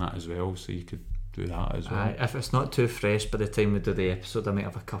take on that as well, so you could do that as well. If it's not too fresh by the time we do the episode, I might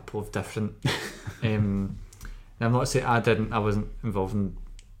have a couple of different I'm not saying I wasn't involved in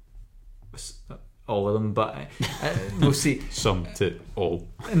all of them, but we'll see. Some to all.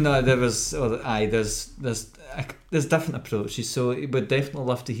 No, there's different approaches, so we'd definitely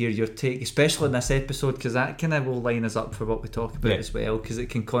love to hear your take, especially in this episode, because that kind of will line us up for what we talk about as well, because it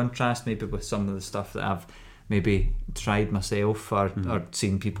can contrast maybe with some of the stuff that I've maybe tried myself or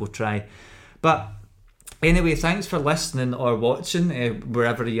seen people try. But anyway, thanks for listening or watching,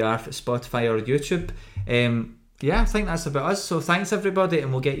 wherever you are, if it's Spotify or YouTube. I think that's about us, so thanks everybody,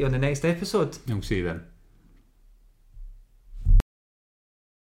 and we'll get you on the next episode. I'll see you then.